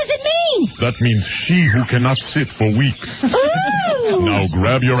 What does it mean? That means she who cannot sit for weeks. Ooh! Now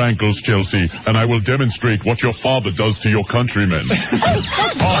grab your ankles, Chelsea, and I will demonstrate what your father does to your countrymen.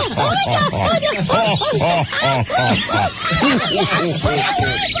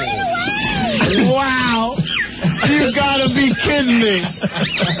 Wow. You gotta be kidding me.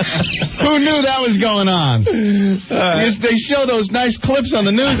 Who knew that was going on? They show those nice clips on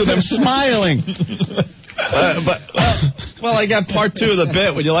the news of them smiling. Well, I got part 2 of the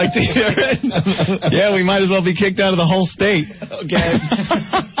bit. Would you like to hear it? Yeah, we might as well be kicked out of the whole state. Okay.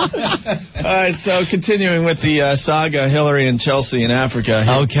 All right, so continuing with the saga, Hillary and Chelsea in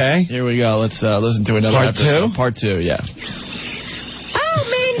Africa. Okay. Here we go. Let's listen to another Part 2? episode. Part 2, yeah. Oh,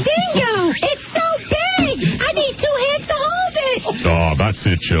 Mandingo! It's so big! I need 2 hands to hold it! Ah, that's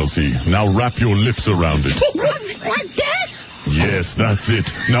it, Chelsea. Now wrap your lips around it. Like that? Yes, that's it.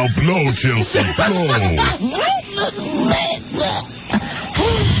 Now blow, Chelsea. Blow.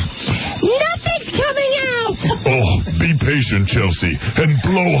 Nothing's coming out! Oh, be patient, Chelsea, and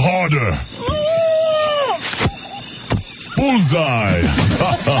blow harder. Bullseye.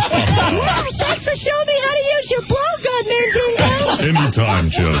 Thanks for showing me how to use your blowgun, Mandingo.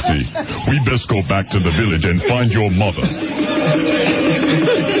 Anytime, Chelsea. We best go back to the village and find your mother.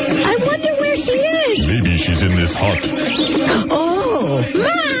 I wonder where she is. Maybe she's in this hut. Oh.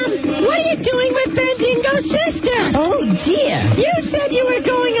 Mom, what are you doing with Mandingo's sister? Oh, dear. You said you were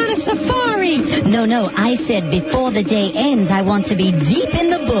going on a safari. No, I said before the day ends, I want to be deep in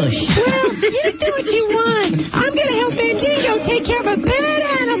the bush. Well, you do what you want. I'm going to help Mandingo take care of a bad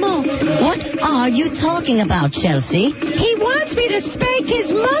animal. What are you talking about, Chelsea? He wants me to spank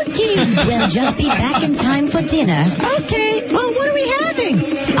his monkey. Well, just be back in time for dinner. Okay, well, what are we having?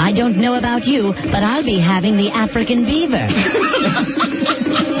 I don't know about you, but I'll be having the African beaver.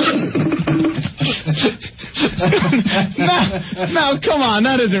 No, come on.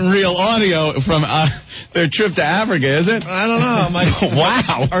 That isn't real audio from their trip to Africa, is it? I don't know.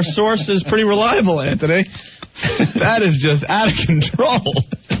 Wow. Our source is pretty reliable, Anthony. That is just out of control.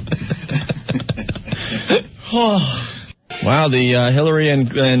 Wow, the Hillary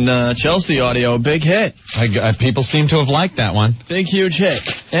and Chelsea audio, big hit. People seem to have liked that one. Big, huge hit.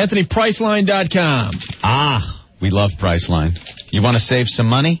 AnthonyPriceline.com. Ah, we love Priceline. You want to save some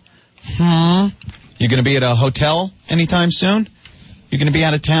money? You going to be at a hotel anytime soon? You're going to be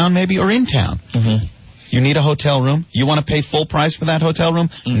out of town maybe, or in town? Mm-hmm. You need a hotel room? You want to pay full price for that hotel room?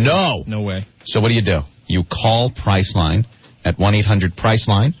 Mm-hmm. No. No way. So what do? You call Priceline at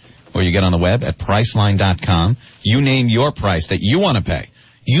 1-800-PRICELINE, or you get on the web at Priceline.com. You name your price that you want to pay,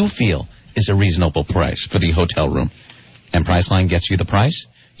 you feel is a reasonable price for the hotel room. And Priceline gets you the price.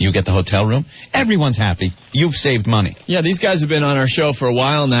 You get the hotel room. Everyone's happy. You've saved money. Yeah, these guys have been on our show for a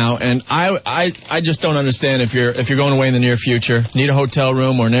while now, and I just don't understand if you're going away in the near future, need a hotel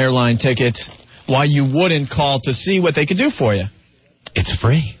room or an airline ticket, why you wouldn't call to see what they could do for you. It's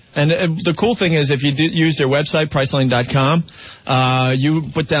free. And the cool thing is, if you use their website, Priceline.com, you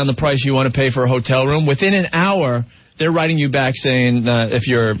put down the price you want to pay for a hotel room. Within an hour, they're writing you back saying if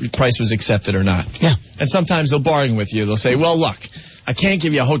your price was accepted or not. Yeah. And sometimes they'll bargain with you. They'll say, well, look, I can't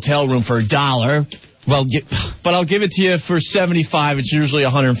give you a hotel room for $1. Well, but I'll give it to you for $75. It's usually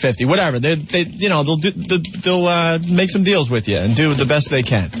 $150. Whatever. They'll make some deals with you and do the best they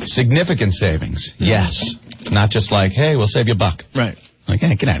can. Significant savings. Yes. Not just like, hey, we'll save you $1. Right.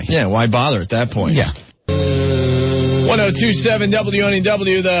 Okay, get out of here. Yeah, why bother at that point? Yeah. 1027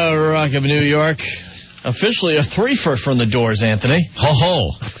 WNEW, the Rock of New York. Officially a threefer from the Doors, Anthony.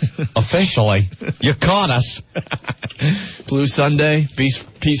 Ho-ho. Officially. You caught us. Blue Sunday,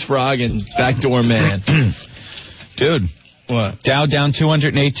 Peace Frog, and Backdoor Man. Dude. What? Dow down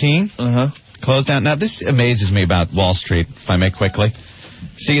 218. Uh-huh. Closed down. Now, this amazes me about Wall Street, if I may quickly.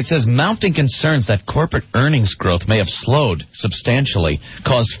 See, it says mounting concerns that corporate earnings growth may have slowed substantially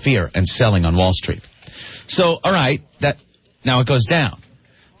caused fear and selling on Wall Street. So, all right, now it goes down.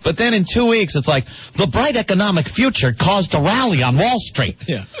 But then in 2 weeks, it's like, the bright economic future caused a rally on Wall Street.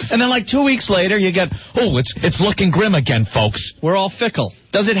 Yeah. And then like 2 weeks later, you get, it's looking grim again, folks. We're all fickle.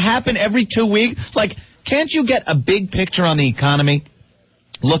 Does it happen every 2 weeks? Like, can't you get a big picture on the economy,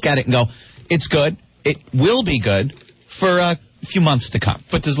 look at it and go, it's good, it will be good for a few months to come?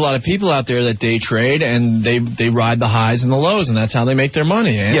 But there's a lot of people out there that day trade, and they ride the highs and the lows, and that's how they make their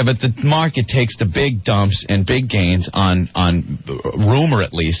money. Yeah, but the market takes the big dumps and big gains on rumor,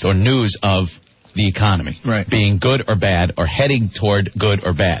 at least, or news of the economy. Right. Being good or bad, or heading toward good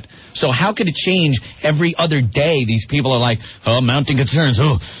or bad. So how could it change every other day? These people are like, oh, mounting concerns.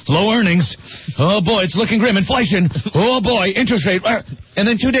 Oh, low earnings. Oh, boy, it's looking grim. Inflation. Oh, boy, interest rate. And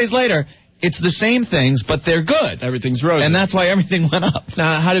then 2 days later, it's the same things, but they're good. Everything's rosy. And that's why everything went up.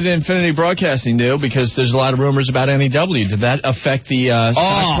 Now, how did Infinity Broadcasting do? Because there's a lot of rumors about NEW. Did that affect the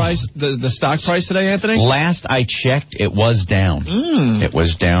stock price? The stock price today, Anthony? Last I checked, it was down. It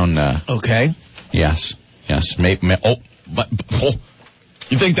was down. Okay. Yes. You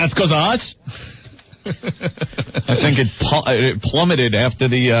think that's because of us? I think it plummeted after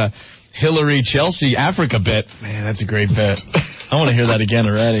the Hillary-Chelsea Africa bit. Man, that's a great bit. I want to hear that again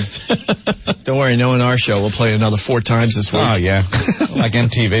already. Don't worry, knowing our show, we'll play it another 4 times this week. Oh, yeah. Like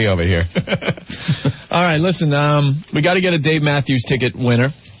MTV over here. All right, listen, we got to get a Dave Matthews ticket winner.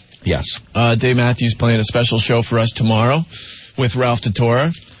 Yes. Dave Matthews playing a special show for us tomorrow with Ralph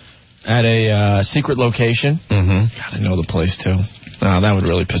Tatora at a secret location. Mm-hmm. God, I know the place, too. That would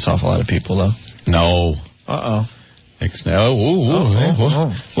really piss off a lot of people, though. No. Uh-oh. What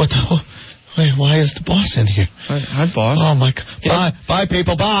the... Wait, why is the boss in here? Hi, boss. Oh, my God. Bye,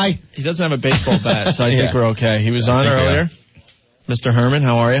 people. Bye. He doesn't have a baseball bat, so I think we're okay. He was on earlier. Mr. Herman,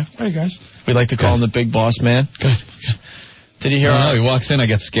 how are you? Hey, guys. We like to call him the big boss man. Good. Did you hear? He walks in, I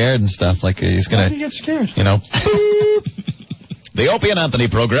get scared and stuff. Like he's going to... Why do you get scared? You know... The Opie and Anthony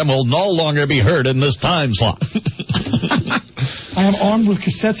program will no longer be heard in this time slot. I am armed with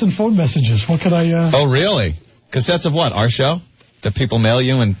cassettes and phone messages. What could I... Oh, really? Cassettes of what? Our show? That people mail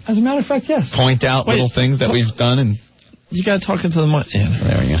you and... As a matter of fact, yes. Point out little things that we've done and... You got to talk into the mic. Yeah,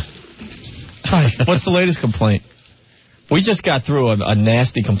 there we go. Hi. What's the latest complaint? We just got through a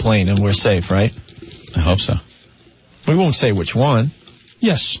nasty complaint and we're safe, right? I hope so. We won't say which one.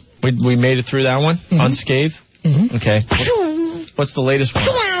 Yes. We made it through that one? Mm-hmm. Unscathed? Mm-hmm. Okay. What's the latest one?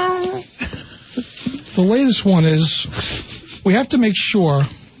 The latest one is we have to make sure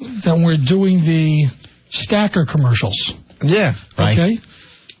that we're doing the Stacker commercials. Yeah. Right. Okay?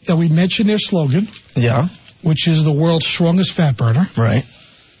 That we mention their slogan. Yeah. Which is the world's strongest fat burner. Right.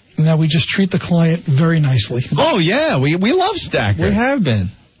 And that we just treat the client very nicely. Oh, yeah. We love Stacker. We have been.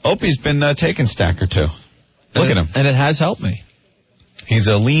 Opie's been taking Stacker, too. Look at him. And it has helped me. He's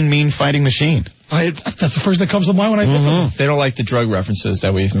a lean, mean fighting machine. That's the first that comes to mind when I think of it. They don't like the drug references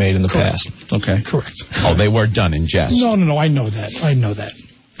that we've made in the past. Okay. Correct. Oh, they were done in jest. No. I know that.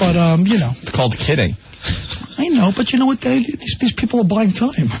 But, you know. It's called kidding. I know, but you know what? These people are buying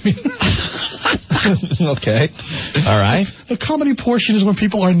time. I mean... Okay. All right. The comedy portion is when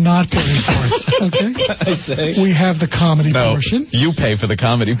people are not paying for it. Okay? I say. We have the comedy portion. You pay for the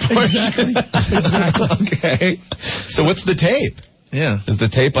comedy portion. Exactly. Okay. So what's the tape? Yeah. Is the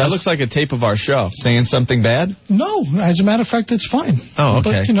tape That looks like a tape of our show. Saying something bad? No. As a matter of fact, it's fine. Oh,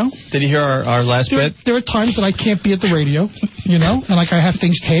 okay. But, you know. Did you hear our last bit? There are times that I can't be at the radio, you know, and like I have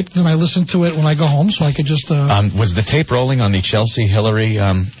things taped, and I listen to it when I go home, so I could just... Was the tape rolling on the Chelsea Hillary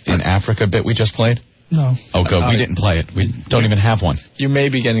in Africa bit we just played? No. Oh, good. We didn't play it. We don't even have one. You may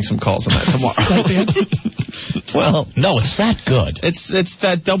be getting some calls on that tomorrow. Well, no, it's that good. It's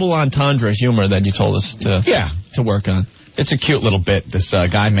that double entendre humor that you told us to work on. It's a cute little bit. This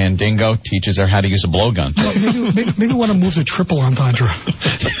guy Mandingo teaches her how to use a blowgun. Maybe want to move to triple entendre.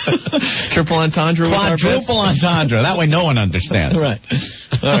 Triple entendre? Quadruple entendre. That way no one understands. Right.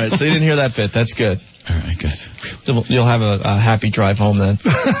 All right, so you didn't hear that bit. That's good. All right, good. You'll have a happy drive home then.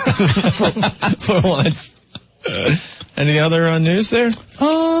 for once. Any other news there?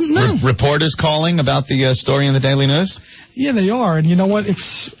 No. Reporters calling about the story in the Daily News? Yeah, they are. And you know what?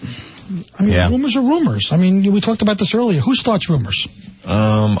 Rumors are rumors. I mean, we talked about this earlier. Who starts rumors?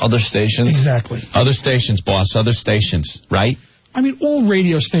 Other stations. Exactly. Other stations, boss. Other stations, right? I mean, all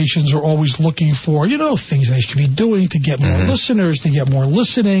radio stations are always looking for, you know, things they should be doing to get more listeners, to get more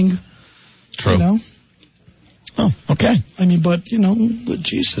listening. True. You know? Oh, okay. I mean, but, you know,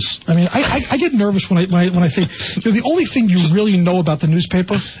 Jesus. I mean, I get nervous when I think, you know, the only thing you really know about the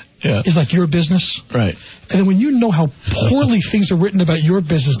newspaper is like your business. Right. And then when you know how poorly things are written about your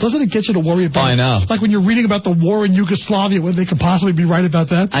business, doesn't it get you to worry about I know. Like when you're reading about the war in Yugoslavia, when they could possibly be right about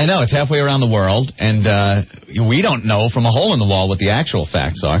that? I know. It's halfway around the world, and we don't know from a hole in the wall what the actual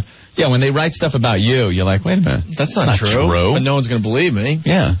facts are. Yeah, when they write stuff about you, you're like, wait a minute. That's not true. But no one's going to believe me.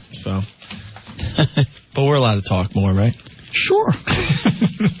 Yeah. So. But we're allowed to talk more, right? Sure.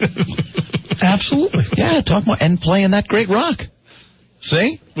 Absolutely. Yeah, talk more and play in that great rock.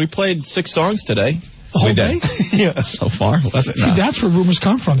 See? We played 6 songs today. The whole day? Yeah. So far, was it? See, that's where rumors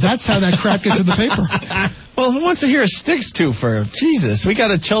come from. That's how that crap gets in the paper. Well, who wants to hear a Styx twofer? Jesus, we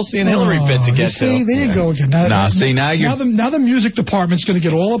got a Chelsea and Hillary bit to get to. See, there you go again. Now you're... Now the music department's going to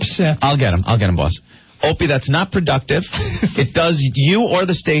get all upset. I'll get him, boss. Opie, that's not productive. It does you or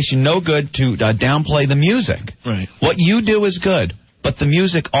the station no good to downplay the music. Right. What you do is good, but the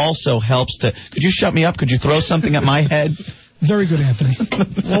music also helps to... Could you shut me up? Could you throw something at my head? Very good, Anthony.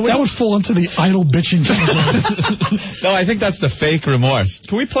 That would fall into the idle bitching category. No, I think that's the fake remorse.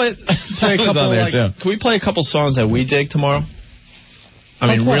 Can we play a couple? on there, too. Can we play a couple songs that we dig tomorrow?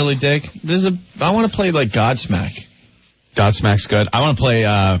 I mean, what? really dig. I want to play like Godsmack. Godsmack's good. I want to play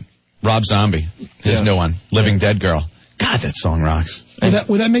Rob Zombie, his new one, Living Dead Girl. God, that song rocks.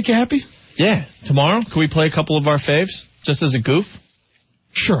 Would that make you happy? Yeah. Tomorrow, can we play a couple of our faves just as a goof?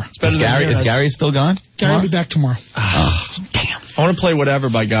 Sure. Is Gary still gone? Gary will be back tomorrow. Oh, damn. I want to play Whatever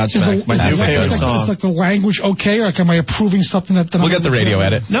by Godsmack. My new favorite song. Is like the language okay, or like am I approving something that... We'll get the radio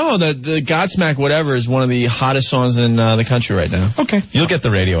edit. No, the Godsmack Whatever is one of the hottest songs in the country right now. Okay. You'll get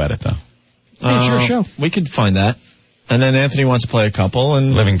the radio edit, though. Hey, it's your show. We could find that. And then Anthony wants to play a couple.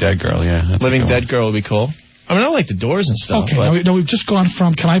 And Living Dead Girl, yeah. Living Dead Girl would be cool. I mean, I like the Doors and stuff. Okay, now we've just gone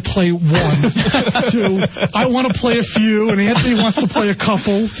from can I play one to I want to play a few, and Anthony wants to play a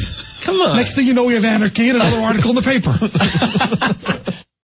couple. Come on. Next thing you know, we have anarchy and another article in the paper.